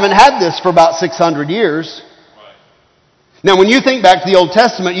 They haven't had this for about 600 years. Now when you think back to the Old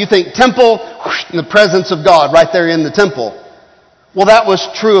Testament, you think temple, and the presence of God right there in the temple. Well, that was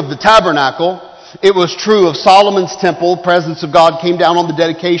true of the tabernacle. It was true of Solomon's temple. The presence of God came down on the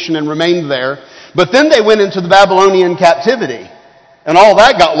dedication and remained there. But then they went into the Babylonian captivity. And all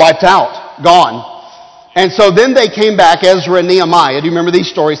that got wiped out, gone. And so then they came back, Ezra and Nehemiah. Do you remember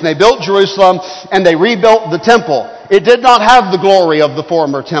these stories? And they built Jerusalem and they rebuilt the temple. It did not have the glory of the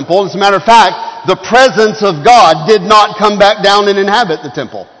former temple. As a matter of fact, the presence of God did not come back down and inhabit the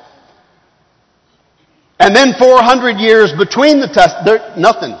temple. And then 400 years between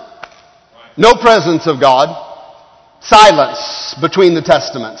nothing. No presence of God. Silence between the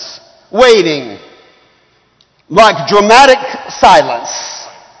testaments. Waiting. Like dramatic silence.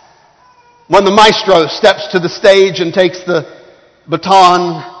 When the maestro steps to the stage and takes the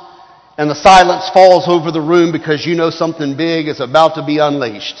baton and the silence falls over the room because you know something big is about to be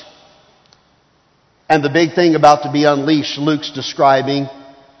unleashed. And the big thing about to be unleashed, Luke's describing,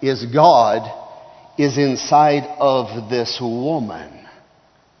 is God is inside of this woman.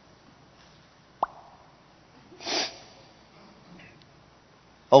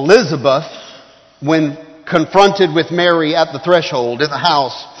 Elizabeth, when confronted with Mary at the threshold in the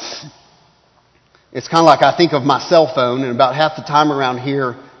house, it's kind of like I think of my cell phone, and about half the time around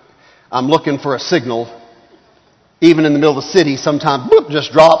here, I'm looking for a signal. Even in the middle of the city, sometimes boop,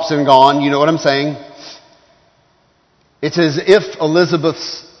 just drops and gone. You know what I'm saying? It's as if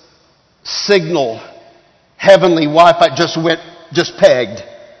Elizabeth's signal, heavenly Wi-Fi, just pegged.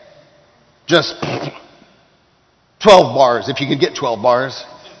 Just 12 bars, if you could get 12 bars.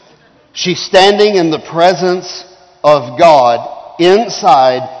 She's standing in the presence of God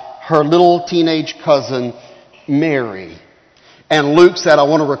inside her little teenage cousin, Mary. And Luke said, I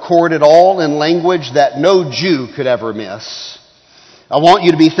want to record it all in language that no Jew could ever miss. I want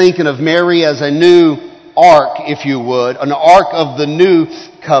you to be thinking of Mary as a new ark, if you would, an ark of the new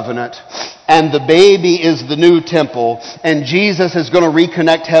covenant. And the baby is the new temple. And Jesus is going to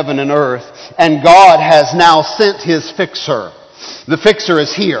reconnect heaven and earth. And God has now sent his fixer. The fixer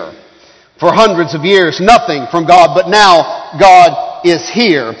is here. For hundreds of years, nothing from God, but now God is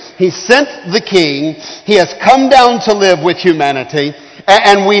here. He sent the King. He has come down to live with humanity.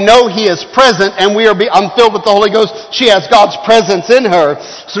 And we know he is present, and I'm filled with the Holy Ghost. She has God's presence in her.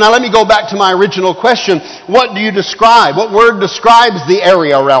 So now let me go back to my original question. What do you describe? What word describes the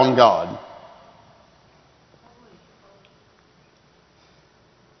area around God?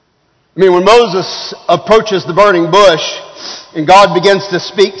 I mean, when Moses approaches the burning bush and God begins to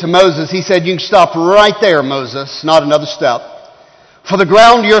speak to Moses, he said, you can stop right there, Moses, not another step. For the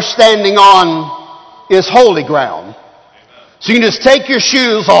ground you're standing on is holy ground. So you can just take your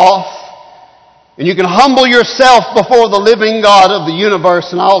shoes off and you can humble yourself before the living God of the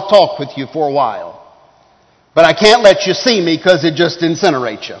universe, and I'll talk with you for a while. But I can't let you see me because it just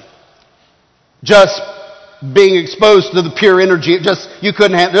incinerates you. Just being exposed to the pure energy, you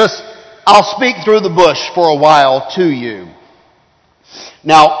couldn't handle this. I'll speak through the bush for a while to you.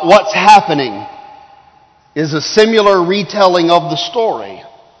 Now, what's happening is a similar retelling of the story.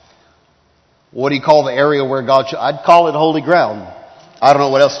 What do you call the area where God I'd call it holy ground. I don't know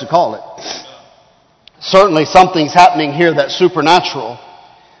what else to call it. Certainly something's happening here that's supernatural.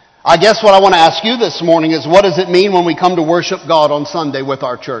 I guess what I want to ask you this morning is, what does it mean when we come to worship God on Sunday with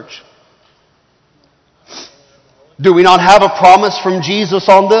our church? Do we not have a promise from Jesus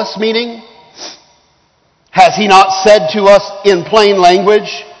on this meeting? Has he not said to us in plain language,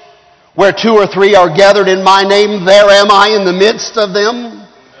 where 2 or 3 are gathered in my name, there am I in the midst of them?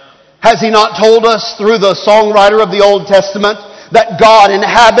 Has he not told us through the songwriter of the Old Testament that God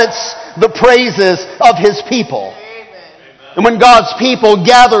inhabits the praises of his people? Amen. And when God's people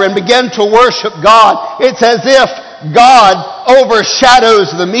gather and begin to worship God, it's as if God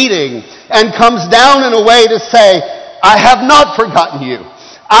overshadows the meeting and comes down in a way to say, I have not forgotten you.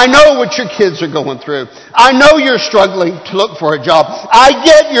 I know what your kids are going through. I know you're struggling to look for a job. I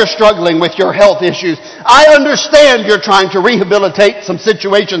get you're struggling with your health issues. I understand you're trying to rehabilitate some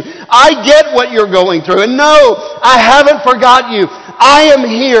situation. I get what you're going through. And no, I haven't forgotten you. I am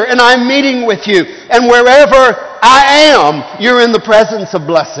here and I'm meeting with you. And wherever I am, you're in the presence of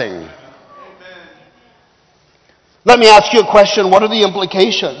blessing. Let me ask you a question. What are the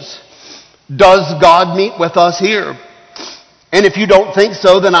implications? Does God meet with us here? And if you don't think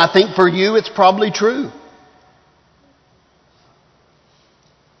so, then I think for you it's probably true.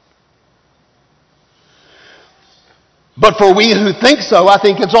 But for we who think so, I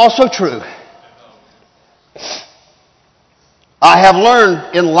think it's also true. I have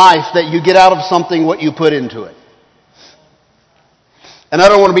learned in life that you get out of something what you put into it. And I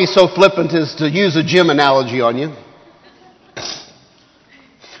don't want to be so flippant as to use a gym analogy on you.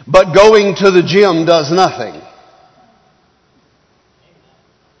 But going to the gym does nothing.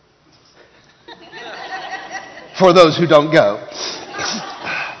 For those who don't go.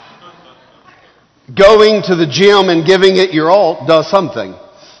 Going to the gym and giving it your all does something.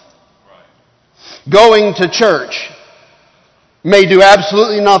 Going to church may do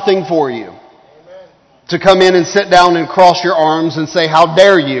absolutely nothing for you. To come in and sit down and cross your arms and say, how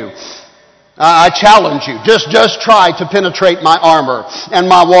dare you? I challenge you. Just try to penetrate my armor and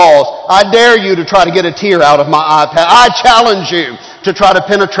my walls. I dare you to try to get a tear out of my iPad. I challenge you to try to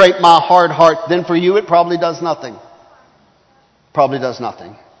penetrate my hard heart. Then for you, it probably does nothing. Probably does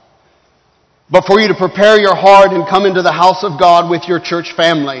nothing. But for you to prepare your heart and come into the house of God with your church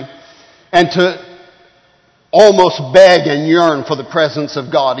family and to almost beg and yearn for the presence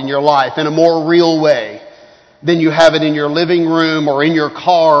of God in your life in a more real way than you have it in your living room or in your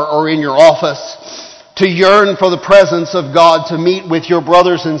car or in your office, to yearn for the presence of God, to meet with your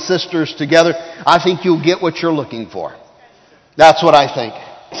brothers and sisters together, I think you'll get what you're looking for. That's what I think.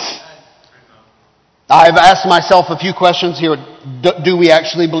 I've asked myself a few questions here. Do we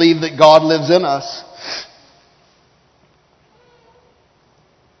actually believe that God lives in us?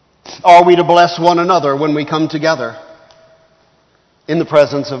 Are we to bless one another when we come together in the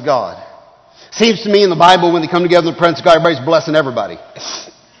presence of God? Seems to me in the Bible when they come together in the presence of God, everybody's blessing everybody.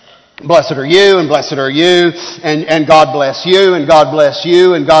 Blessed are you, and blessed are you, and God bless you, and God bless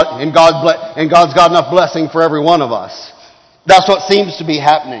you, and God's got enough blessing for every one of us. That's what seems to be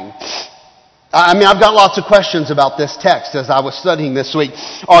happening. I mean, I've got lots of questions about this text as I was studying this week.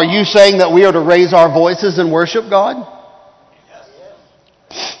 Are you saying that we are to raise our voices and worship God?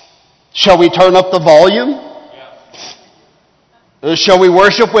 Yes. Shall we turn up the volume? Yes. Shall we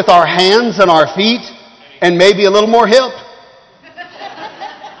worship with our hands and our feet and maybe a little more hip?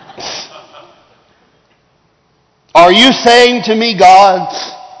 Are you saying to me, God,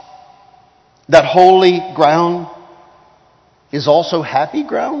 that holy ground is also happy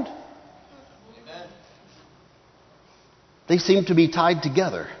ground? They seem to be tied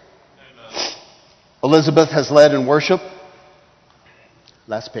together. Amen. Elizabeth has led in worship.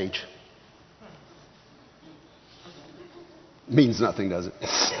 Last page. Means nothing, does it?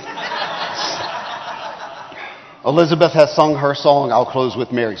 Elizabeth has sung her song. I'll close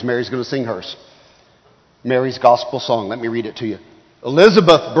with Mary's. Mary's going to sing hers. Mary's gospel song. Let me read it to you.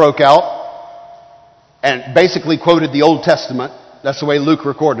 Elizabeth broke out and basically quoted the Old Testament. That's the way Luke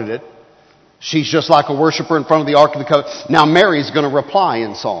recorded it. She's just like a worshiper in front of the Ark of the Covenant. Now Mary's going to reply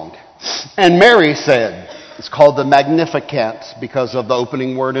in song. And Mary said, it's called the Magnificat because of the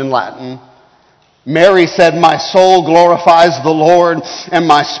opening word in Latin. Mary said, my soul glorifies the Lord, and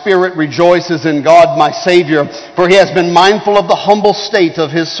my spirit rejoices in God my Savior, for he has been mindful of the humble state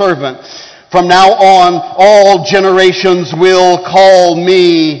of his servant. From now on, all generations will call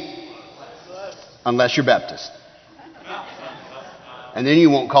me, unless you're Baptist. And then you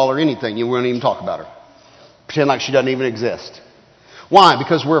won't call her anything. You won't even talk about her. Pretend like she doesn't even exist. Why?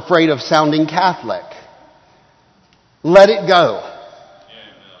 Because we're afraid of sounding Catholic. Let it go.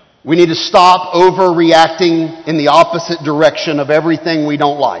 We need to stop overreacting in the opposite direction of everything we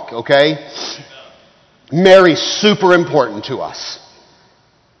don't like, okay? Mary's super important to us.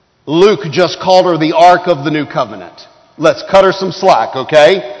 Luke just called her the Ark of the New Covenant. Let's cut her some slack,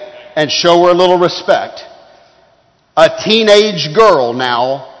 okay? And show her a little respect. A teenage girl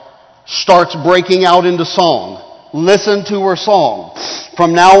now starts breaking out into song. Listen to her song.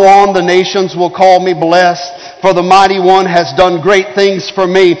 From now on, the nations will call me blessed, for the mighty one has done great things for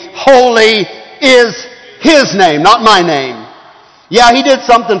me. Holy is his name, not my name. Yeah, he did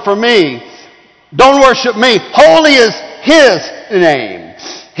something for me. Don't worship me. Holy is his name.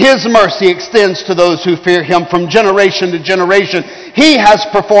 His mercy extends to those who fear Him from generation to generation. He has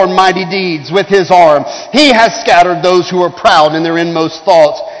performed mighty deeds with His arm. He has scattered those who are proud in their inmost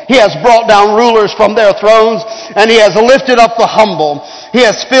thoughts. He has brought down rulers from their thrones, and He has lifted up the humble. He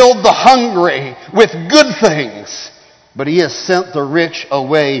has filled the hungry with good things, but He has sent the rich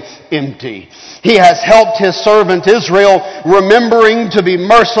away empty. He has helped His servant Israel, remembering to be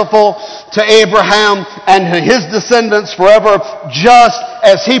merciful to Abraham and to his descendants forever, just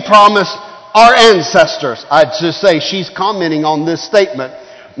as He promised our ancestors. I'd just say she's commenting on this statement.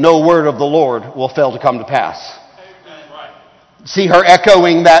 No word of the Lord will fail to come to pass. See her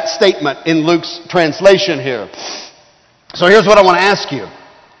echoing that statement in Luke's translation here. So here's what I want to ask you.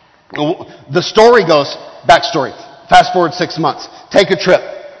 The story goes, backstory, fast forward 6 months, take a trip.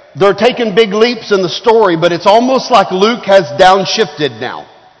 They're taking big leaps in the story, but it's almost like Luke has downshifted now.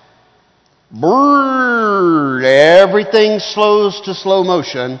 Brrr, everything slows to slow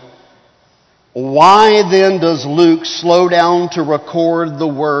motion. Why then does Luke slow down to record the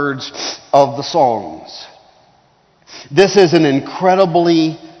words of the songs? This is an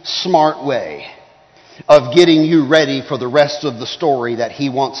incredibly smart way of getting you ready for the rest of the story that he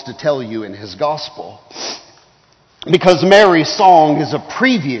wants to tell you in his gospel. Because Mary's song is a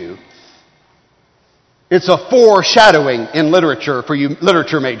preview. It's a foreshadowing in literature for you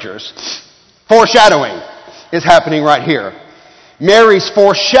literature majors. Foreshadowing is happening right here. Mary's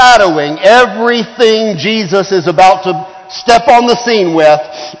foreshadowing everything Jesus is about to step on the scene with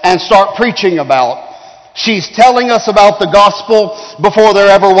and start preaching about. She's telling us about the gospel before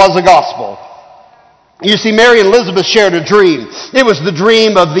there ever was a gospel. You see, Mary and Elizabeth shared a dream. It was the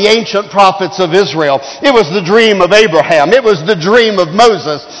dream of the ancient prophets of Israel. It was the dream of Abraham. It was the dream of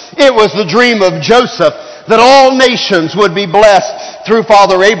Moses. It was the dream of Joseph, that all nations would be blessed through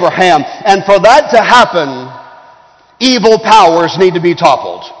Father Abraham. And for that to happen, evil powers need to be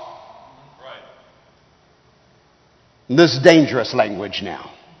toppled. Right. This is dangerous language now.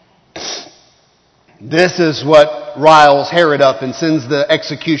 This is what riles Herod up and sends the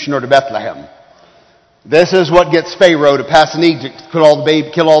executioner to Bethlehem. This is what gets Pharaoh to pass an edict to kill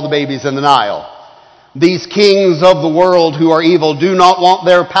all the babies in the Nile. These kings of the world who are evil do not want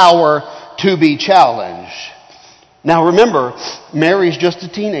their power to be challenged. Now remember, Mary's just a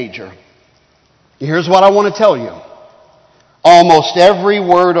teenager. Here's what I want to tell you. Almost every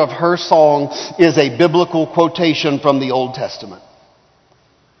word of her song is a biblical quotation from the Old Testament.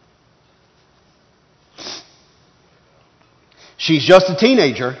 She's just a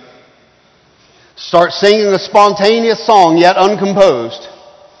teenager. Starts singing a spontaneous song, yet uncomposed.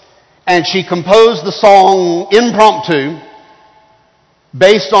 And she composed the song impromptu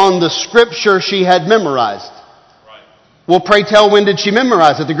based on the scripture she had memorized. Right. Well, pray tell, when did she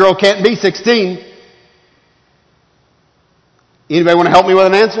memorize it? The girl can't be 16. Anybody want to help me with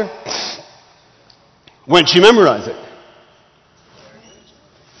an answer? When did she memorize it?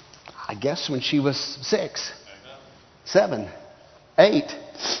 I guess when she was 6, 7, 8,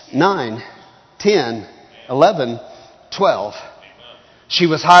 9, 10, 11, 12. She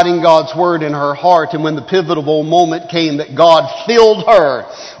was hiding God's word in her heart, and when the pivotal moment came that God filled her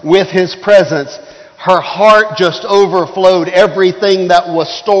with His presence, her heart just overflowed everything that was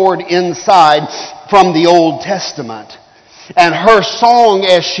stored inside from the Old Testament. And her song,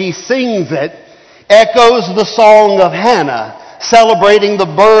 as she sings it, echoes the song of Hannah, celebrating the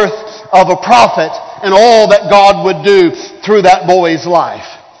birth of a prophet and all that God would do through that boy's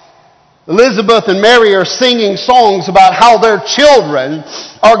life. Elizabeth and Mary are singing songs about how their children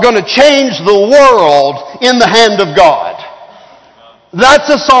are going to change the world in the hand of God. That's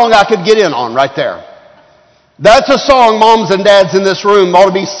a song I could get in on right there. That's a song moms and dads in this room ought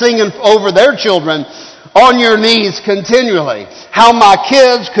to be singing over their children on your knees continually. How my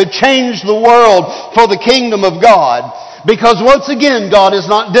kids could change the world for the kingdom of God. Because once again, God is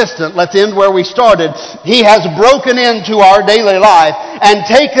not distant. Let's end where we started. He has broken into our daily life and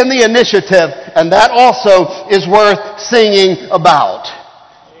taken the initiative, and that also is worth singing about.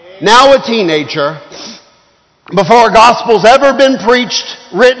 Now a teenager, before a gospel's ever been preached,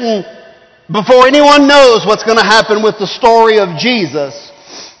 written, before anyone knows what's going to happen with the story of Jesus,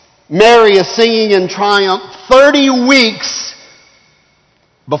 Mary is singing in triumph 30 weeks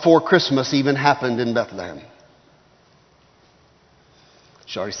before Christmas even happened in Bethlehem.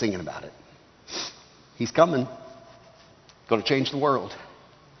 She's already singing about it. He's coming. Going to change the world.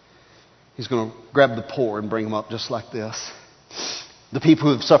 He's going to grab the poor and bring them up just like this. The people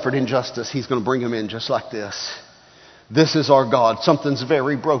who have suffered injustice, He's going to bring them in just like this. This is our God. Something's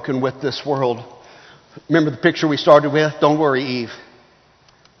very broken with this world. Remember the picture we started with? Don't worry, Eve.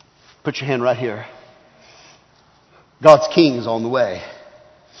 Put your hand right here. God's king's on the way.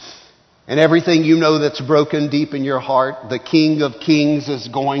 And everything you know that's broken deep in your heart, the King of Kings is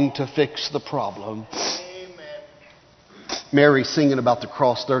going to fix the problem. Amen. Mary singing about the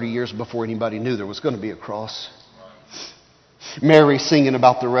cross 30 years before anybody knew there was going to be a cross. Mary singing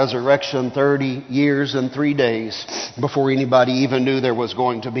about the resurrection 30 years and 3 days before anybody even knew there was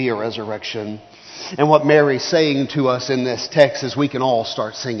going to be a resurrection. And what Mary's saying to us in this text is we can all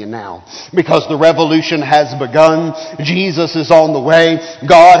start singing now. Because the revolution has begun. Jesus is on the way.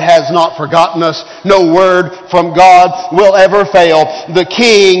 God has not forgotten us. No word from God will ever fail. The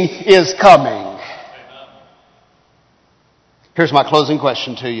King is coming. Here's my closing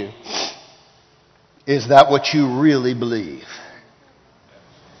question to you. Is that what you really believe?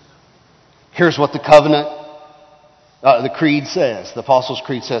 Here's what the creed says. The Apostles'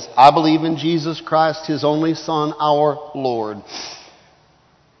 Creed says, I believe in Jesus Christ, His only Son, our Lord,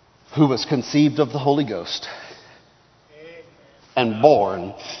 who was conceived of the Holy Ghost and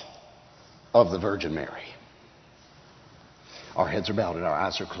born of the Virgin Mary. Our heads are bowed and our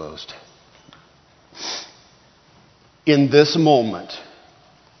eyes are closed. In this moment,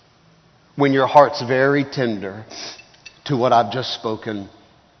 when your heart's very tender to what I've just spoken,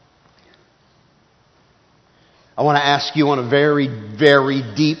 I want to ask you on a very, very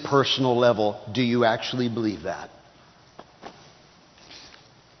deep personal level, do you actually believe that?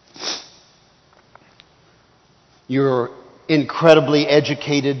 You're incredibly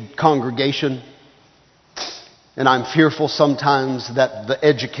educated congregation, and I'm fearful sometimes that the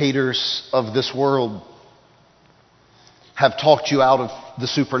educators of this world have talked you out of the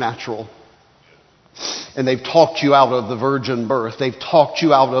supernatural. And they've talked you out of the virgin birth. They've talked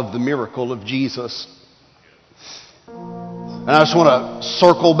you out of the miracle of Jesus. And I just want to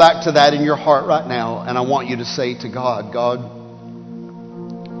circle back to that in your heart right now. And I want you to say to God, God,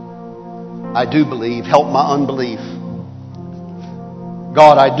 I do believe. Help my unbelief.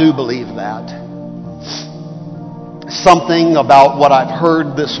 God, I do believe that. Something about what I've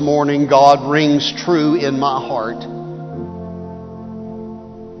heard this morning, God, rings true in my heart.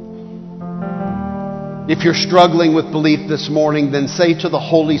 If you're struggling with belief this morning, then say to the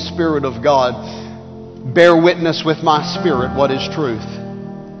Holy Spirit of God, bear witness with my spirit what is truth.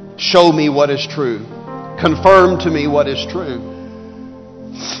 Show me what is true. Confirm to me what is true.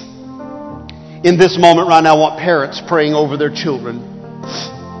 In this moment right now, I want parents praying over their children.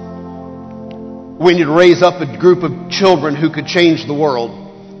 We need to raise up a group of children who could change the world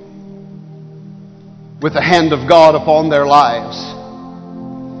with the hand of God upon their lives.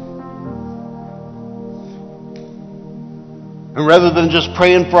 And rather than just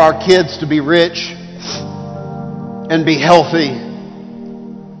praying for our kids to be rich and be healthy,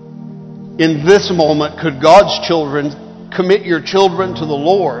 in this moment, could God's children commit your children to the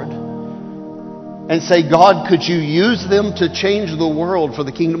Lord and say, God, could you use them to change the world for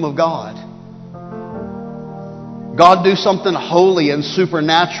the kingdom of God? God, do something holy and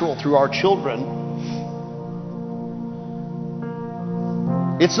supernatural through our children.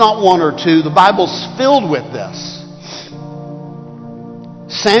 It's not one or two. The Bible's filled with this.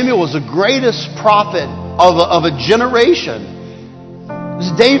 Samuel was the greatest prophet of a generation. It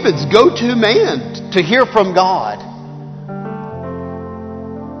was David's go-to man to hear from God.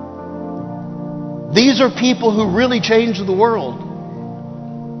 These are people who really changed the world.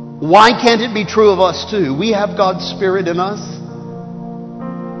 Why can't it be true of us too? We have God's Spirit in us.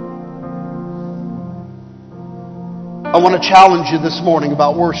 I want to challenge you this morning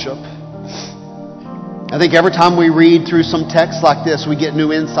about worship. I think every time we read through some text like this, we get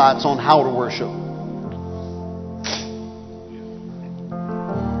new insights on how to worship.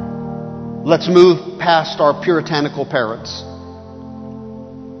 Let's move past our puritanical parents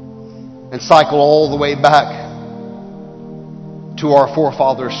and cycle all the way back to our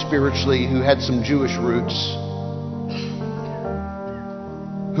forefathers spiritually who had some Jewish roots,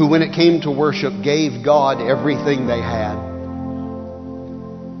 who when it came to worship gave God everything they had.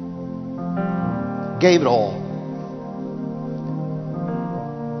 Gave it all.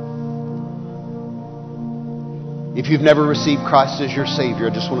 If you've never received Christ as your Savior,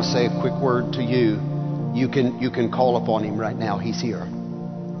 I just want to say a quick word to you. You can call upon Him right now. He's here.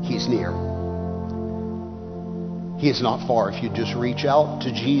 He's near. He is not far. If you just reach out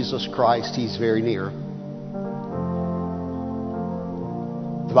to Jesus Christ, He's very near.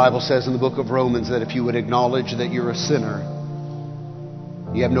 The Bible says in the book of Romans that if you would acknowledge that you're a sinner,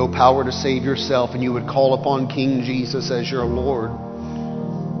 you have no power to save yourself, and you would call upon King Jesus as your Lord,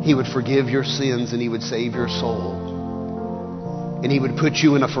 He would forgive your sins and He would save your soul. And He would put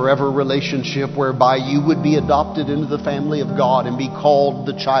you in a forever relationship whereby you would be adopted into the family of God and be called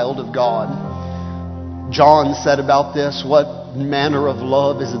the child of God. John said about this, what manner of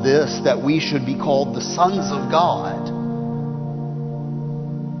love is this, that we should be called the sons of God.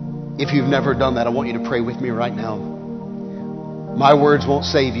 If you've never done that, I want you to pray with me right now. My words won't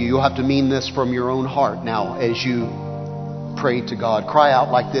save you. You'll have to mean this from your own heart now as you pray to God. Cry out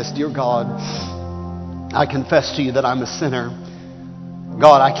like this: Dear God, I confess to you that I'm a sinner.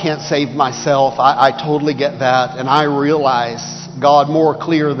 God, I can't save myself. I totally get that. And I realize, God, more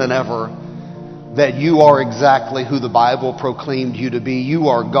clear than ever, that you are exactly who the Bible proclaimed you to be. You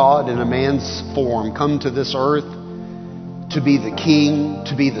are God in a man's form, come to this earth to be the King,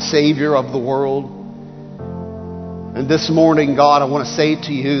 to be the Savior of the world. And this morning, God, I want to say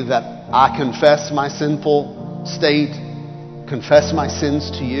to you that I confess my sinful state, confess my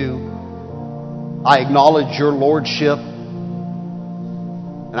sins to you. I acknowledge your lordship.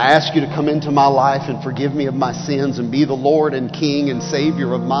 And I ask you to come into my life and forgive me of my sins and be the Lord and King and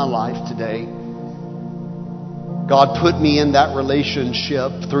Savior of my life today. God, put me in that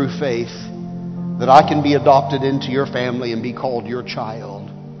relationship through faith that I can be adopted into your family and be called your child.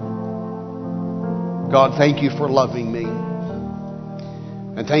 God, thank you for loving me.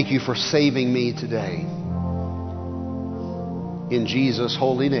 And thank you for saving me today. In Jesus'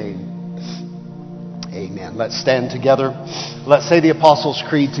 holy name. Amen. Let's stand together. Let's say the Apostles'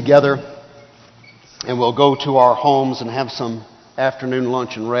 Creed together. And we'll go to our homes and have some afternoon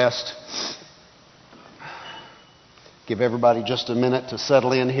lunch and rest. Give everybody just a minute to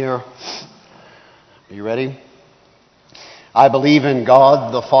settle in here. Are you ready? I believe in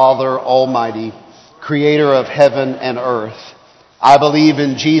God, the Father Almighty, creator of heaven and earth. I believe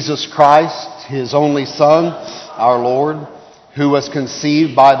in Jesus Christ, His only Son, our Lord, who was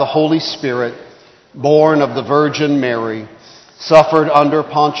conceived by the Holy Spirit, born of the Virgin Mary, suffered under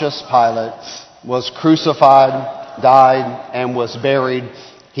Pontius Pilate, was crucified, died, and was buried.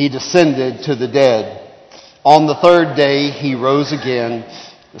 He descended to the dead. On the third day he rose again,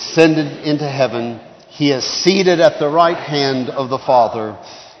 ascended into heaven. He is seated at the right hand of the Father.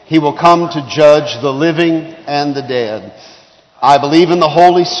 He will come to judge the living and the dead. I believe in the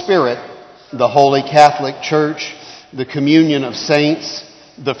Holy Spirit, the Holy Catholic Church, the communion of saints,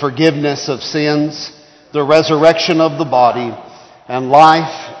 the forgiveness of sins, the resurrection of the body, and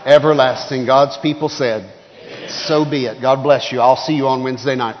life everlasting. God's people said, so be it. God bless you. I'll see you on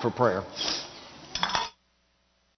Wednesday night for prayer.